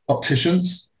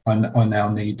 Opticians, I now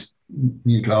need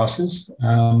new glasses.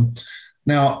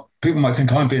 Now, people might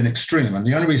think I'm being extreme, and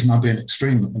the only reason I'm being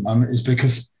extreme at the moment is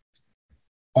because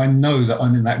I know that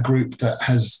I'm in that group that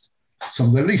has some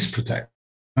of the least protection.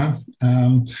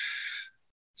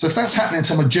 So if that's happening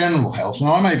to my general health, and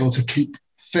I'm able to keep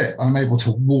fit, I'm able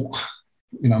to walk,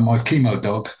 my chemo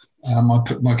dog,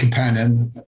 my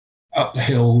companion, up the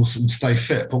hills and stay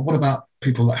fit. But what about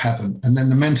people that haven't? And then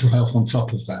the mental health on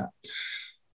top of that.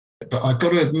 But I've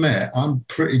got to admit, I'm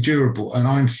pretty durable, and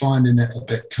I'm finding it a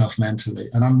bit tough mentally.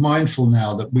 And I'm mindful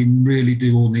now that we really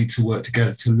do all need to work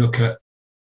together to look at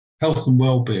health and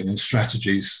well-being and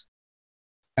strategies,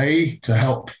 to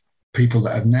help people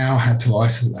that have now had to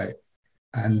isolate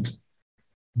and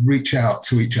reach out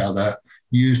to each other,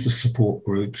 use the support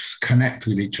groups, connect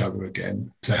with each other again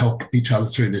to help each other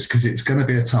through this, because it's going to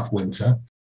be a tough winter.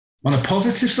 On a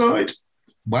positive side,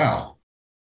 wow.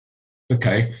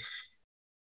 Okay.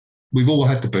 We've all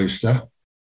had the booster.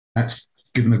 That's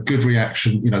given a good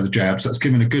reaction, the jabs, that's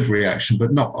given a good reaction,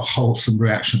 but not a wholesome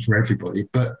reaction for everybody.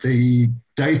 But the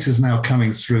data is now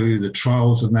coming through. The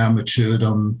trials have now matured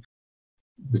on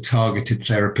the targeted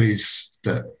therapies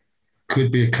that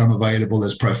could become available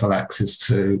as prophylaxis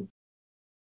to,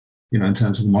 in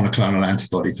terms of the monoclonal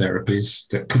antibody therapies.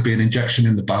 That could be an injection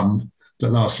in the bum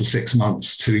that lasts for 6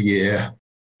 months to a year,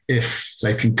 if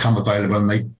they can come available, and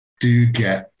they do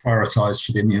get prioritized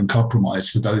for the immune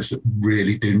compromised, for those that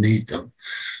really do need them.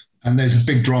 And there's a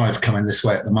big drive coming this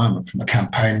way at the moment from a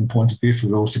campaigning point of view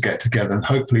for us to get together. And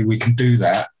hopefully we can do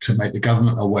that to make the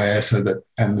government aware, so that,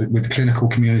 and with the clinical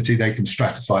community, they can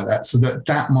stratify that, so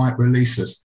that might release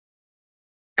us.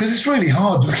 Because it's really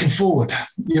hard looking forward.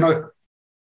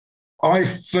 I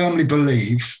firmly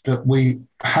believe that we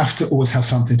have to always have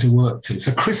something to work to.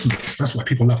 So Christmas, that's why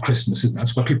people love Christmas, isn't it?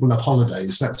 That's why people love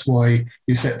holidays. That's why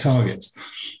you set targets.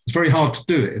 It's very hard to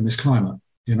do it in this climate,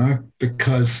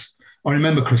 because I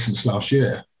remember Christmas last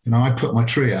year. I put my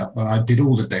tree up and I did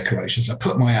all the decorations. I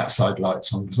put my outside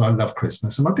lights on because I love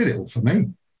Christmas, and I did it all for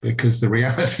me, because the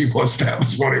reality was that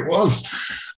was what it was.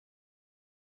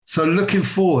 So looking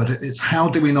forward, it's how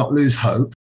do we not lose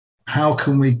hope? How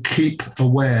can we keep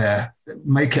aware,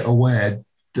 make it aware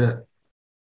that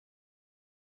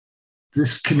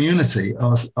this community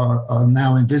are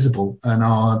now invisible and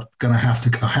are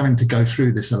having to go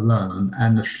through this alone,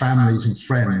 and the families and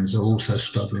friends are also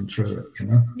struggling through it, you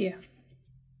know?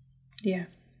 Yeah.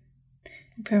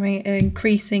 Becoming an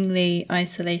increasingly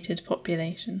isolated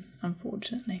population,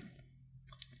 unfortunately.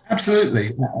 Absolutely.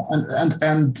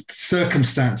 And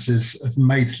circumstances have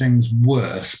made things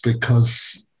worse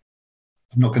because,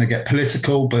 I'm not going to get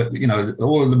political, but, you know,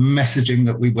 all of the messaging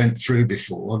that we went through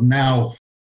before, now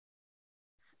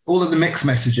all of the mixed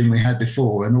messaging we had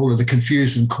before and all of the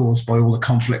confusion caused by all the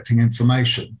conflicting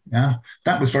information,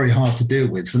 that was very hard to deal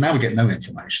with. So now we get no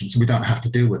information, so we don't have to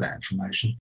deal with that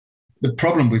information. The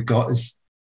problem we've got is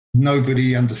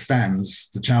nobody understands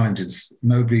the challenges.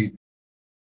 Nobody,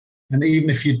 and even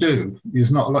if you do,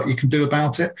 there's not a lot you can do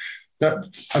about it. That,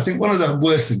 I think one of the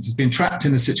worst things is being trapped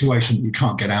in a situation that you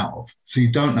can't get out of. So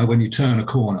you don't know when you turn a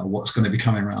corner what's going to be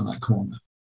coming around that corner.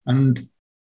 And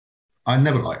I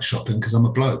never liked shopping because I'm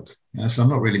a bloke, so I'm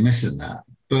not really missing that.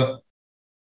 But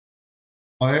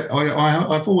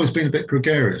I've always been a bit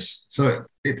gregarious. So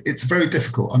it's very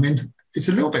difficult. I mean, it's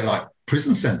a little bit like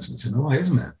prison sentence in a way,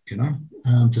 isn't it? You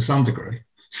know, to some degree,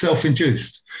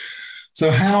 self-induced. So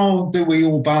how do we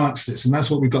all balance this? And that's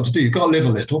what we've got to do. You've got to live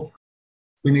a little.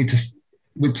 We need to,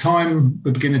 with time,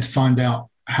 we're beginning to find out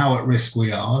how at risk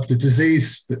we are. The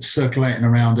disease that's circulating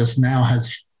around us now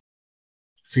has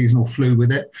seasonal flu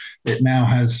with it. It now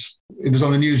has, it was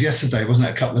on the news yesterday, wasn't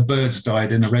it? A couple of birds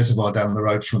died in a reservoir down the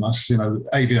road from us. You know,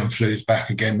 avian flu's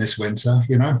back again this winter,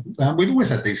 you know. We've always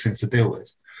had these things to deal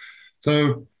with.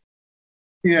 So,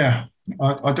 yeah,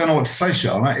 I don't know what to say,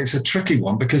 Charlotte. It's a tricky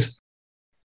one because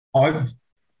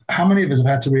how many of us have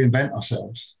had to reinvent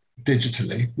ourselves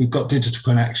digitally? We've got digital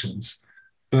connections,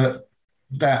 but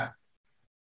that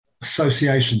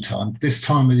association time, this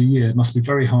time of the year, must be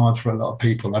very hard for a lot of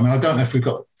people. I mean, I don't know if we've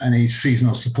got any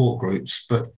seasonal support groups,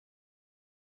 but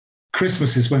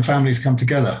Christmas is when families come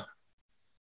together.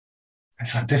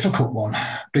 It's a difficult one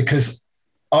because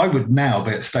I would now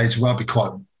be at a stage where I'd be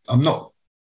quite, I'm not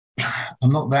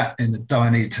that in the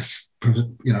dire need to,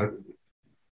 you know,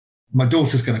 my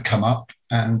daughter's going to come up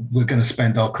and we're going to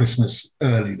spend our Christmas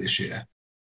early this year.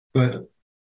 But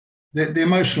the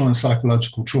emotional and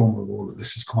psychological trauma of all of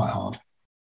this is quite hard.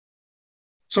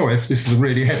 Sorry if this is a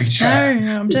really heavy chat.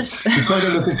 No, I'm just... We're trying to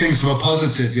look at things from a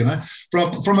positive, you know.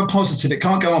 From a positive, it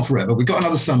can't go on forever. We've got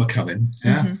another summer coming,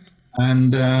 yeah? Mm-hmm.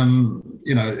 And,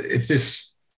 you know, if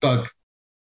this bug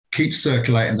keeps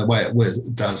circulating the way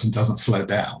it does and doesn't slow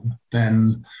down,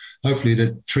 then hopefully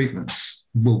the treatments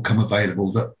will come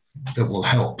available that will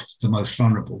help the most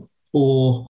vulnerable.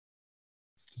 Or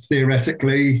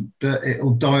theoretically, that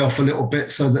it'll die off a little bit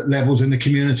so that levels in the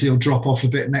community will drop off a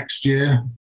bit next year.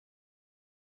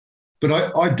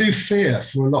 But I do fear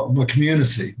for a lot of my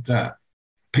community that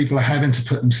people are having to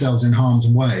put themselves in harm's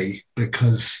way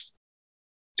because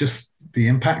just the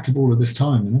impact of all of this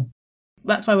time, you know?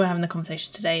 That's why we're having the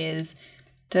conversation today, is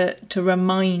to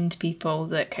remind people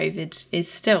that COVID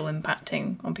is still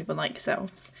impacting on people like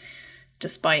yourselves,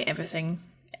 despite everything.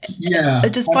 Yeah.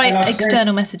 Despite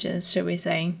external messages, shall we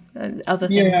say, other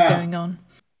things going on.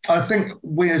 I think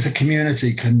we as a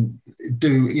community can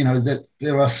do, you know, that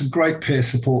there are some great peer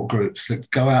support groups that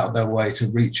go out of their way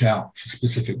to reach out for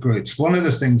specific groups. One of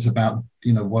the things about,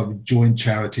 you know, why we join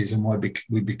charities and why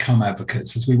we become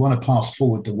advocates is we want to pass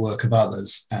forward the work of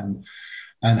others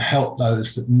and help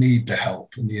those that need the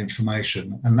help and the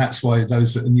information. And that's why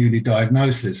those that are newly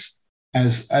diagnosed,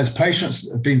 as patients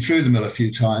that have been through the mill a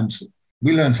few times,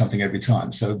 we learn something every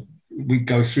time. So we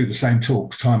go through the same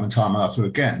talks time and time after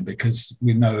again because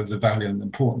we know of the value and the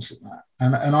importance of that.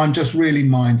 And I'm just really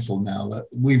mindful now that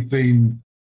we've been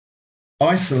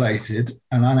isolated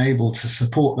and unable to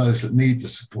support those that need the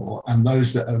support, and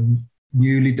those that are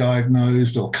newly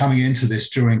diagnosed or coming into this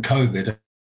during COVID are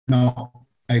not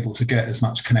able to get as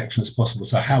much connection as possible.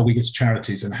 So how we get to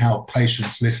charities and how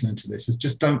patients listening to this is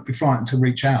just don't be frightened to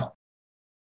reach out.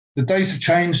 The days have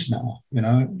changed now, you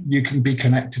know, you can be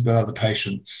connected with other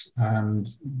patients and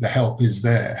the help is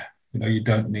there. You know, you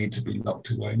don't need to be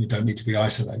locked away and you don't need to be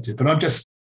isolated. But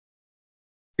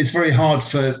it's very hard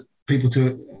for people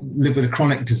to live with a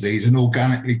chronic disease and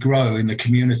organically grow in the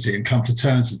community and come to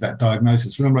terms with that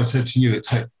diagnosis. Remember I said to you, it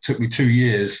took me 2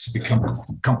 years to become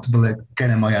comfortable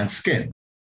again in my own skin.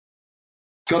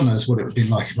 God knows what it would be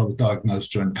like if I was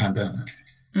diagnosed during the pandemic.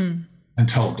 And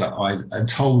told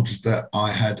that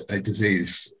I had a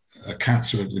disease, a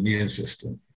cancer of the immune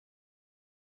system.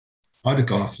 I'd have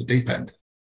gone off the deep end.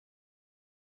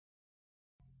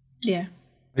 Yeah.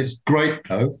 It's great,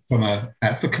 though, from an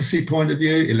advocacy point of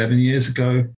view. 11 years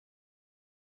ago,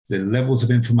 the levels of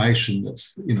information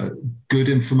that's, good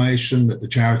information that the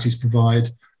charities provide,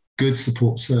 good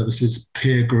support services,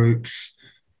 peer groups,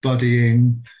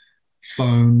 buddying,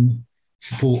 phone,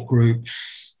 support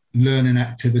groups, learning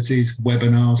activities,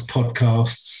 webinars,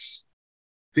 podcasts.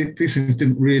 These things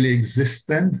didn't really exist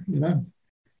then,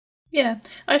 Yeah,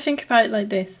 I think about it like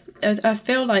this. I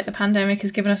feel like the pandemic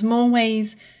has given us more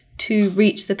ways to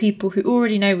reach the people who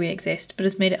already know we exist, but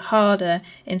has made it harder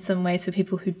in some ways for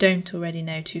people who don't already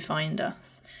know to find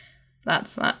us.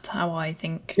 That's how I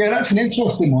think. Yeah, that's an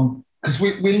interesting one, because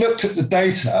we looked at the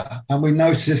data and we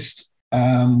noticed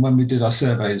when we did our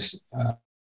surveys,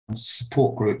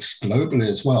 support groups globally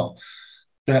as well,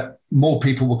 that more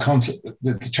people were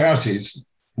the charities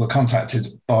were contacted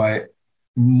by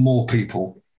more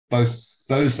people, both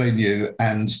those they knew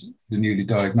and the newly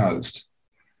diagnosed.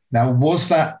 Now, was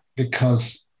that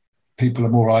because people are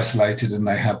more isolated and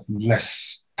they have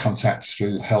less contact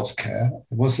through healthcare?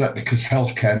 Was that because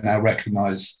healthcare now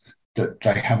recognise that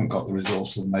they haven't got the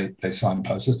resource and they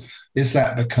signpost us? Is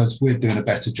that because we're doing a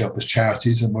better job as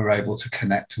charities and we're able to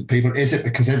connect with people? Is it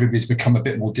because everybody's become a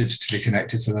bit more digitally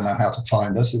connected so they know how to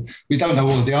find us? We don't know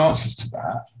all of the answers to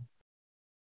that.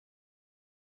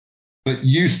 But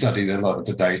you studied a lot of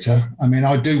the data. I mean,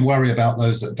 I do worry about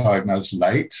those that are diagnosed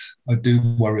late. I do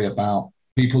worry about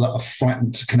people that are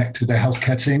frightened to connect with their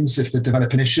healthcare teams if they're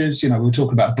developing issues. We were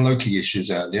talking about blokey issues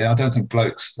earlier. I don't think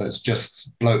there's just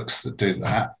blokes that do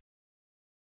that.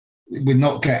 We're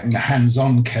not getting the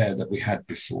hands-on care that we had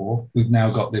before. We've now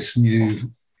got this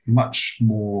new, much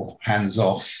more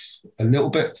hands-off,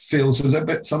 feels a little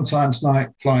bit sometimes like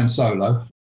flying solo.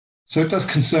 So it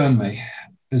does concern me,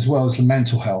 as well as the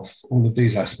mental health, all of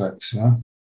these aspects, I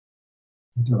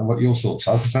don't know what your thoughts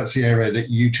are, because that's the area that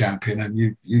you champion and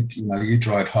you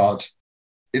drive hard.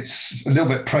 It's a little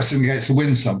bit pressing against the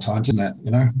wind sometimes, isn't it?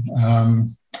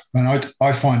 And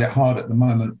I find it hard at the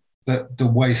moment that the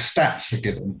way stats are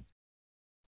given.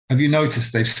 Have you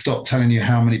noticed they've stopped telling you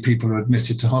how many people are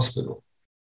admitted to hospital,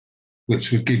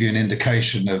 which would give you an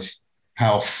indication of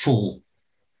how full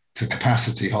to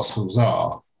capacity hospitals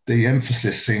are? The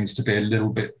emphasis seems to be a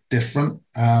little bit different.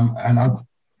 And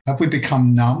have we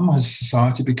become numb? Has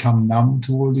society become numb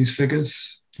to all these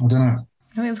figures? I don't know.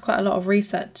 I think there's quite a lot of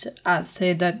research as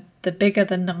to that the bigger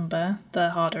the number,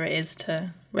 the harder it is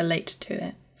to relate to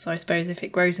it. So I suppose if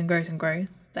it grows and grows and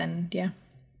grows, then yeah,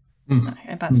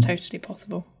 that's totally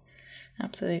possible.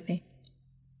 Absolutely.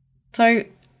 So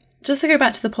just to go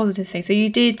back to the positive thing. So you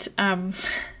did...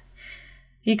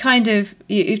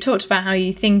 You've talked about how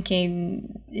you're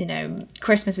thinking,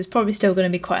 Christmas is probably still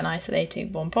going to be quite an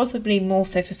isolating one, possibly more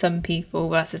so for some people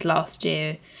versus last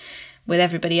year, with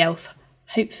everybody else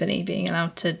hopefully being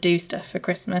allowed to do stuff for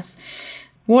Christmas.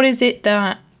 What is it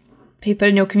that people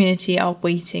in your community are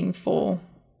waiting for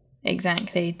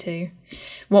exactly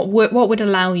what would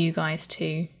allow you guys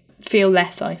to feel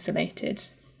less isolated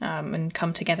and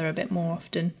come together a bit more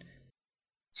often?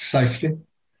 Safety.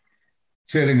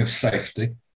 Feeling of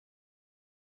safety,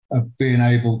 of being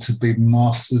able to be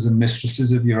masters and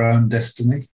mistresses of your own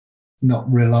destiny, not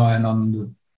relying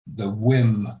on the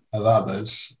whim of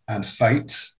others and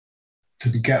fate, to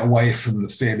get away from the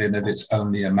feeling that it's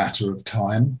only a matter of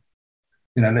time.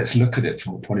 Let's look at it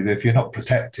from a point of view. If you're not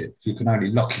protected, you can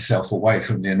only lock yourself away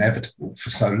from the inevitable for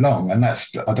so long. And I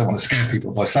don't want to scare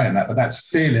people by saying that, but that's a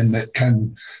feeling that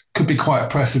could be quite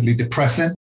oppressively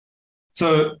depressing.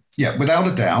 So yeah, without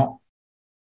a doubt,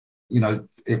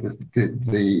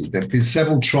 there've been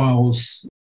several trials.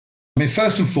 I mean,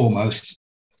 first and foremost,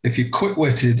 if you're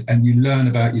quick-witted and you learn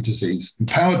about your disease,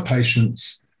 empowered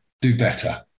patients do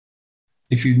better.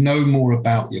 If you know more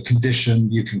about your condition,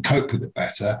 you can cope with it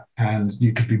better and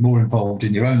you could be more involved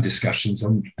in your own discussions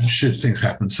on should things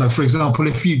happen. So, for example,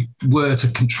 if you were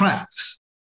to contract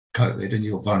COVID and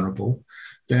you're vulnerable,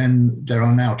 then there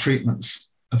are now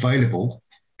treatments available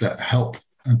that help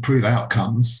improve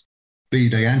outcomes, be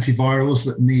they antivirals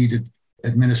that needed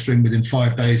administering within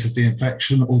 5 days of the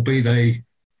infection, or be they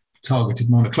targeted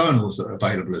monoclonals that are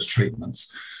available as treatments.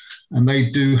 And they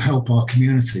do help our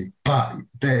community, but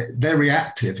they're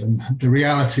reactive, and the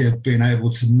reality of being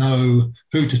able to know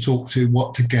who to talk to,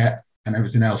 what to get, and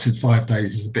everything else in 5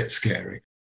 days is a bit scary.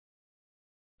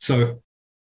 So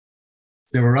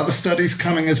there are other studies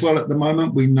coming as well at the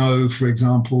moment. We know, for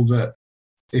example, that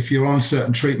if you're on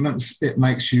certain treatments, it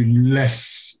makes you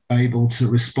less able to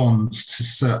respond to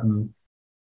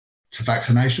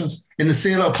vaccinations. In the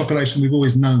CLL population, we've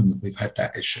always known that we've had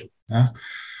that issue. Yeah?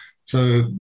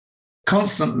 So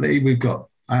constantly, we've got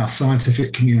our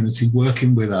scientific community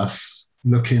working with us,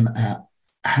 looking at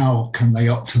how can they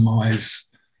optimize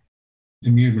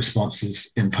immune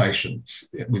responses in patients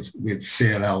with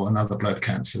CLL and other blood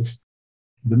cancers.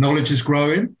 The knowledge is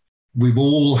growing. We've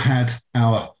all had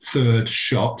our third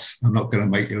shot. I'm not going to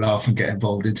make you laugh and get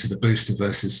involved into the booster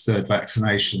versus third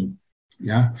vaccination.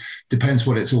 Yeah, depends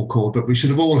what it's all called, but we should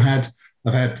have all had.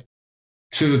 I've had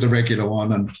 2 of the regular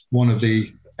one and 1 of the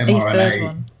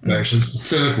mRNA versions.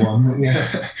 The third one, yeah,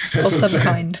 of some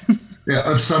kind.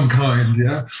 Yeah, of some kind,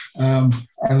 yeah,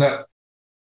 and that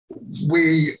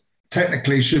we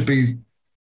technically should be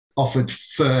offered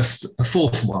first a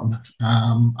 4th one,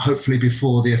 hopefully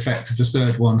before the effect of the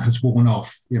 3rd one has worn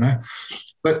off,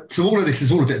 But so all of this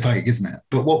is all a bit vague, isn't it?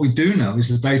 But what we do know is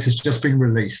the data's just been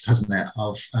released, hasn't it,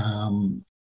 of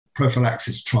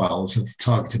prophylaxis trials of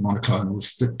targeted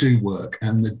monoclonals that do work.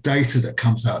 And the data that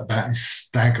comes out of that is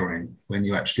staggering when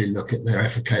you actually look at their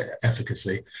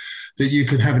efficacy. That you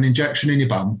could have an injection in your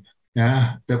bum,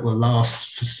 that will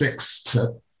last for 6 to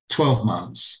 12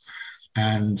 months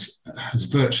and has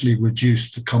virtually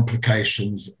reduced the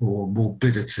complications or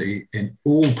morbidity in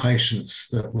all patients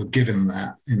that were given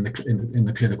that in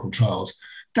the clinical trials.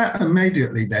 That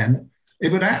immediately then,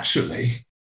 it would actually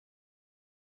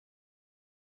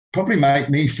probably make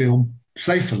me feel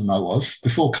safer than I was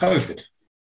before COVID.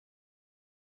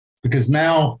 Because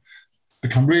now I've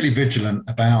become really vigilant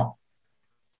about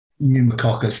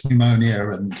pneumococcus,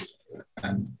 pneumonia and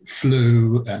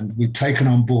flu, and we've taken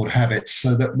on board habits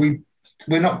so that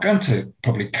we're not going to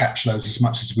probably catch those as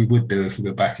much as we would do if we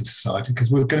were back in society,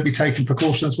 because we're going to be taking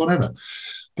precautions, whatever.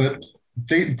 But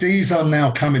these are now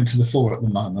coming to the fore at the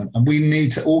moment, and we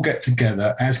need to all get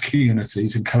together as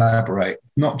communities and collaborate,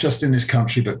 not just in this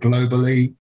country, but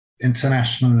globally,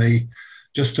 internationally,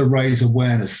 just to raise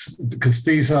awareness, because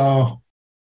these are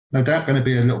no doubt going to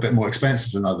be a little bit more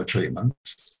expensive than other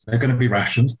treatments. They're going to be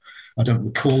rationed. I don't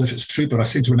recall if it's true, but I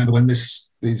seem to remember when this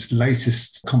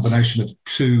latest combination of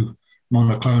 2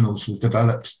 monoclonals was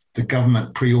developed, the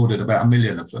government pre-ordered about 1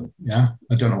 million of them. Yeah,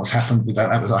 I don't know what's happened with that.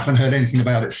 I haven't heard anything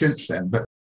about it since then, but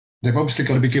they've obviously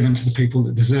got to be given to the people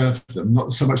that deserve them,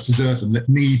 not so much deserve them, that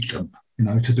need them,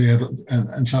 to be able.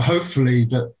 And so hopefully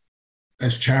that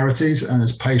as charities and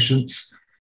as patients,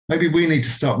 maybe we need to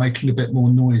start making a bit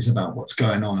more noise about what's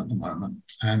going on at the moment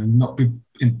and not be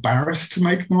embarrassed to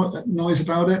make noise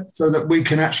about it, so that we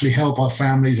can actually help our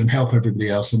families and help everybody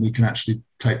else, and we can actually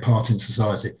take part in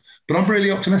society. But I'm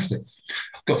really optimistic.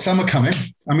 Got summer coming.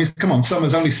 I mean, come on,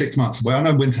 summer's only 6 months away. I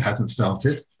know winter hasn't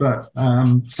started, but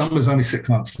summer's only 6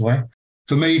 months away.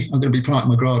 For me, I'm going to be planting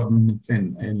my garden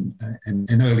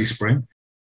in early spring.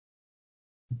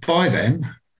 By then,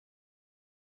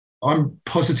 I'm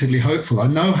positively hopeful. I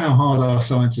know how hard our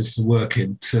scientists are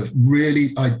working to really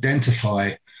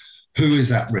identify who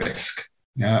is at risk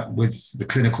with the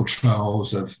clinical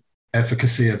trials of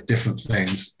efficacy of different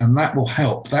things. And that will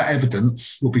help. That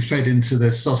evidence will be fed into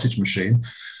the sausage machine.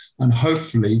 And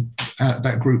hopefully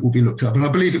that group will be looked up. And I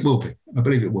believe it will be.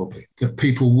 That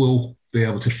people will be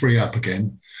able to free up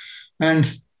again.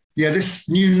 And yeah, this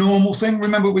new normal thing,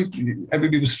 remember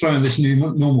everybody was throwing this new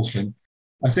normal thing.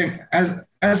 I think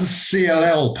as a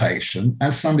CLL patient,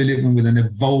 as somebody living with an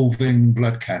evolving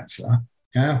blood cancer,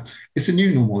 it's a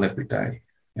new normal every day.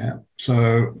 Yeah.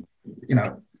 So,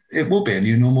 it will be a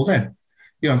new normal then.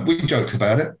 We joked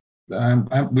about it.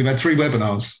 We've had 3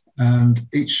 webinars and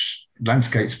each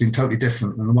landscape's been totally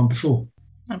different than the one before.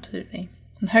 Absolutely.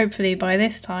 And hopefully by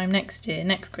this time next year,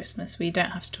 next Christmas, we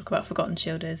don't have to talk about Forgotten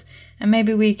Childers. And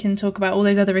maybe we can talk about all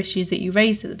those other issues that you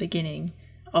raised at the beginning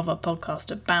of our podcast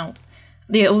about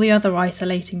all the other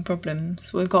isolating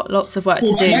problems. We've got lots of work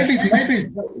to do. Maybe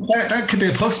that could be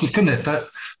a positive, couldn't it? That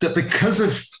because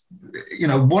of,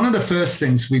 one of the first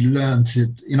things we learned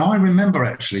I remember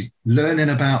actually learning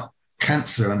about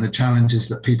cancer and the challenges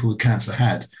that people with cancer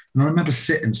had. And I remember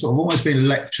sitting, sort of almost being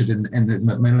lectured in the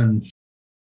Macmillan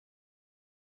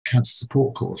cancer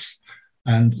support course.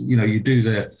 And, you've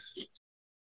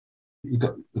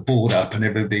got the board up and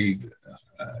everybody,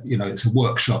 it's a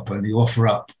workshop and you offer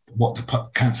up what the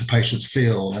cancer patients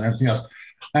feel and everything else.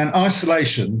 And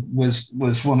isolation was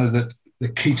one of the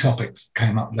key topics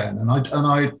came up then.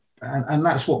 And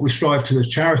that's what we strive to as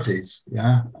charities.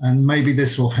 Yeah. And maybe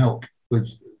this will help with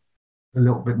a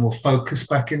little bit more focus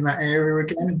back in that area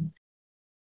again.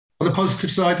 On the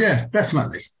positive side, yeah,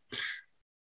 definitely.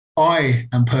 I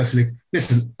am personally,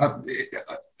 listen,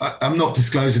 I'm not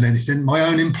disclosing anything. My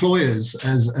own employers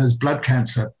as blood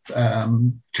cancer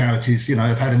charities,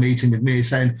 have had a meeting with me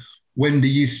saying, when do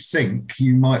you think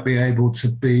you might be able to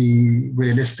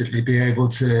realistically be able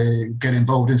to get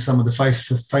involved in some of the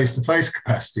face-to-face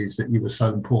capacities that you were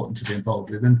so important to be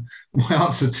involved with? And my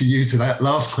answer to that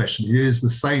last question is the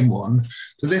same one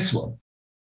to this one.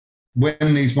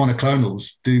 when these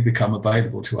monoclonals do become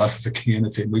available to us as a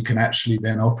community, we can actually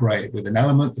then operate with an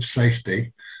element of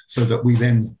safety so that we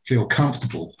then feel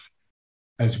comfortable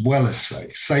as well as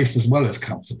safe as well as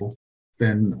comfortable,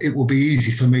 then it will be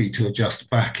easy for me to adjust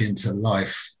back into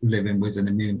life living with an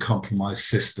immune compromised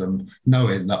system,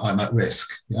 knowing that I'm at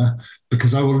risk,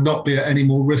 because I will not be at any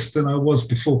more risk than I was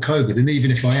before COVID. And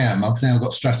even if I am, I've now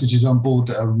got strategies on board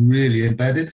that are really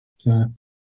embedded.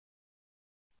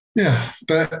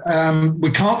 But we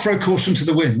can't throw caution to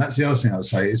the wind. That's the other thing I would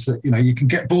say, is that, you can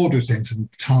get bored with things in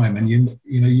time, and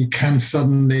you can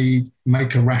suddenly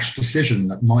make a rash decision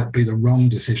that might be the wrong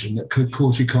decision that could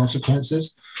cause you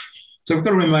consequences. So we've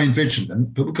got to remain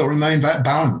vigilant, but we've got to remain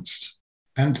balanced.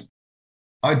 And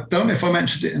I don't know if I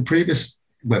mentioned it in previous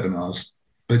webinars,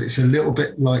 but it's a little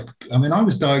bit like, I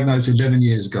was diagnosed 11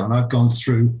 years ago, and I've gone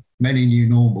through many new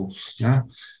normals.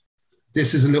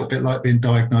 This is a little bit like being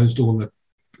diagnosed all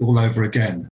over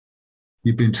again.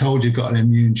 You've been told you've got an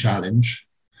immune challenge.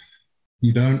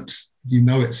 You know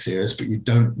it's serious, but we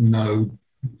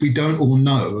don't all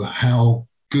know how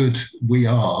good we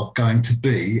are going to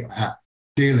be at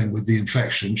dealing with the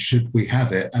infection should we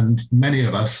have it. And many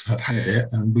of us have had it,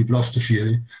 and we've lost a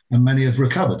few, and many have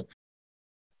recovered.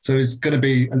 So it's a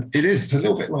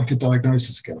little bit like a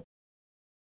diagnosis again.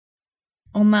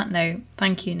 On that note,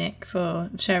 thank you, Nick, for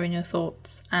sharing your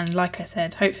thoughts. And like I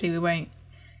said, hopefully we won't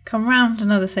come round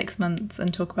another 6 months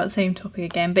and talk about the same topic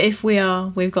again. But if we are,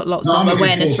 we've got lots of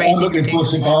awareness raising to do. I'm looking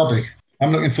forward to Barbie.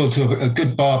 I'm looking forward to a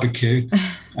good barbecue.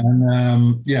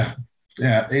 And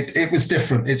it was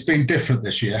different. It's been different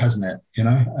this year, hasn't it?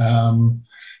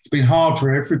 It's been hard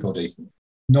for everybody,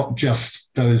 not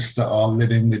just those that are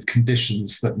living with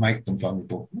conditions that make them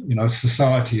vulnerable.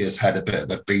 Society has had a bit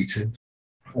of a beating.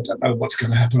 I don't know what's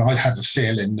going to happen. I have a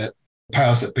feeling that the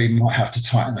powers that be might have to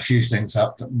tighten a few things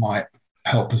up that might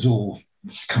help us all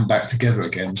come back together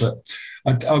again.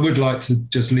 But I would like to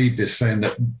just leave this saying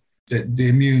that the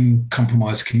immune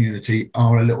compromised community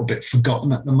are a little bit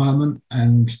forgotten at the moment,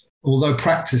 and although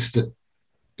practiced at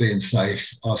being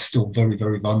safe, are still very,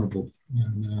 very vulnerable.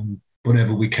 And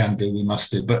whatever we can do, we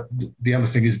must do. But the other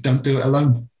thing is, don't do it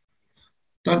alone.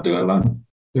 Don't do it alone.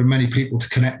 There are many people to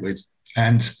connect with.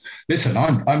 And listen,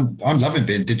 I'm loving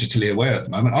being digitally aware at the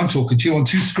moment. I'm talking to you on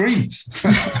 2 screens.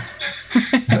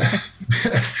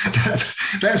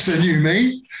 That's a new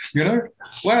me,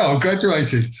 Wow, I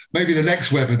graduated. Maybe the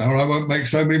next webinar I won't make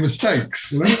so many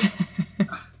mistakes.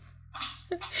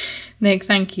 Nick,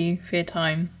 thank you for your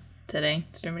time today.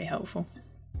 It's been really helpful.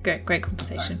 Great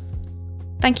conversation.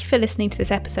 Thank you for listening to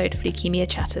this episode of Leukemia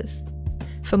Chatters.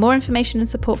 For more information and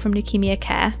support from Leukemia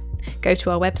Care, go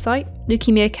to our website,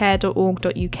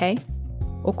 leukemiacare.org.uk,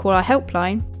 or call our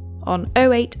helpline on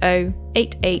 080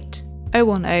 88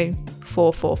 010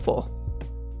 444.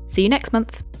 See you next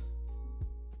month.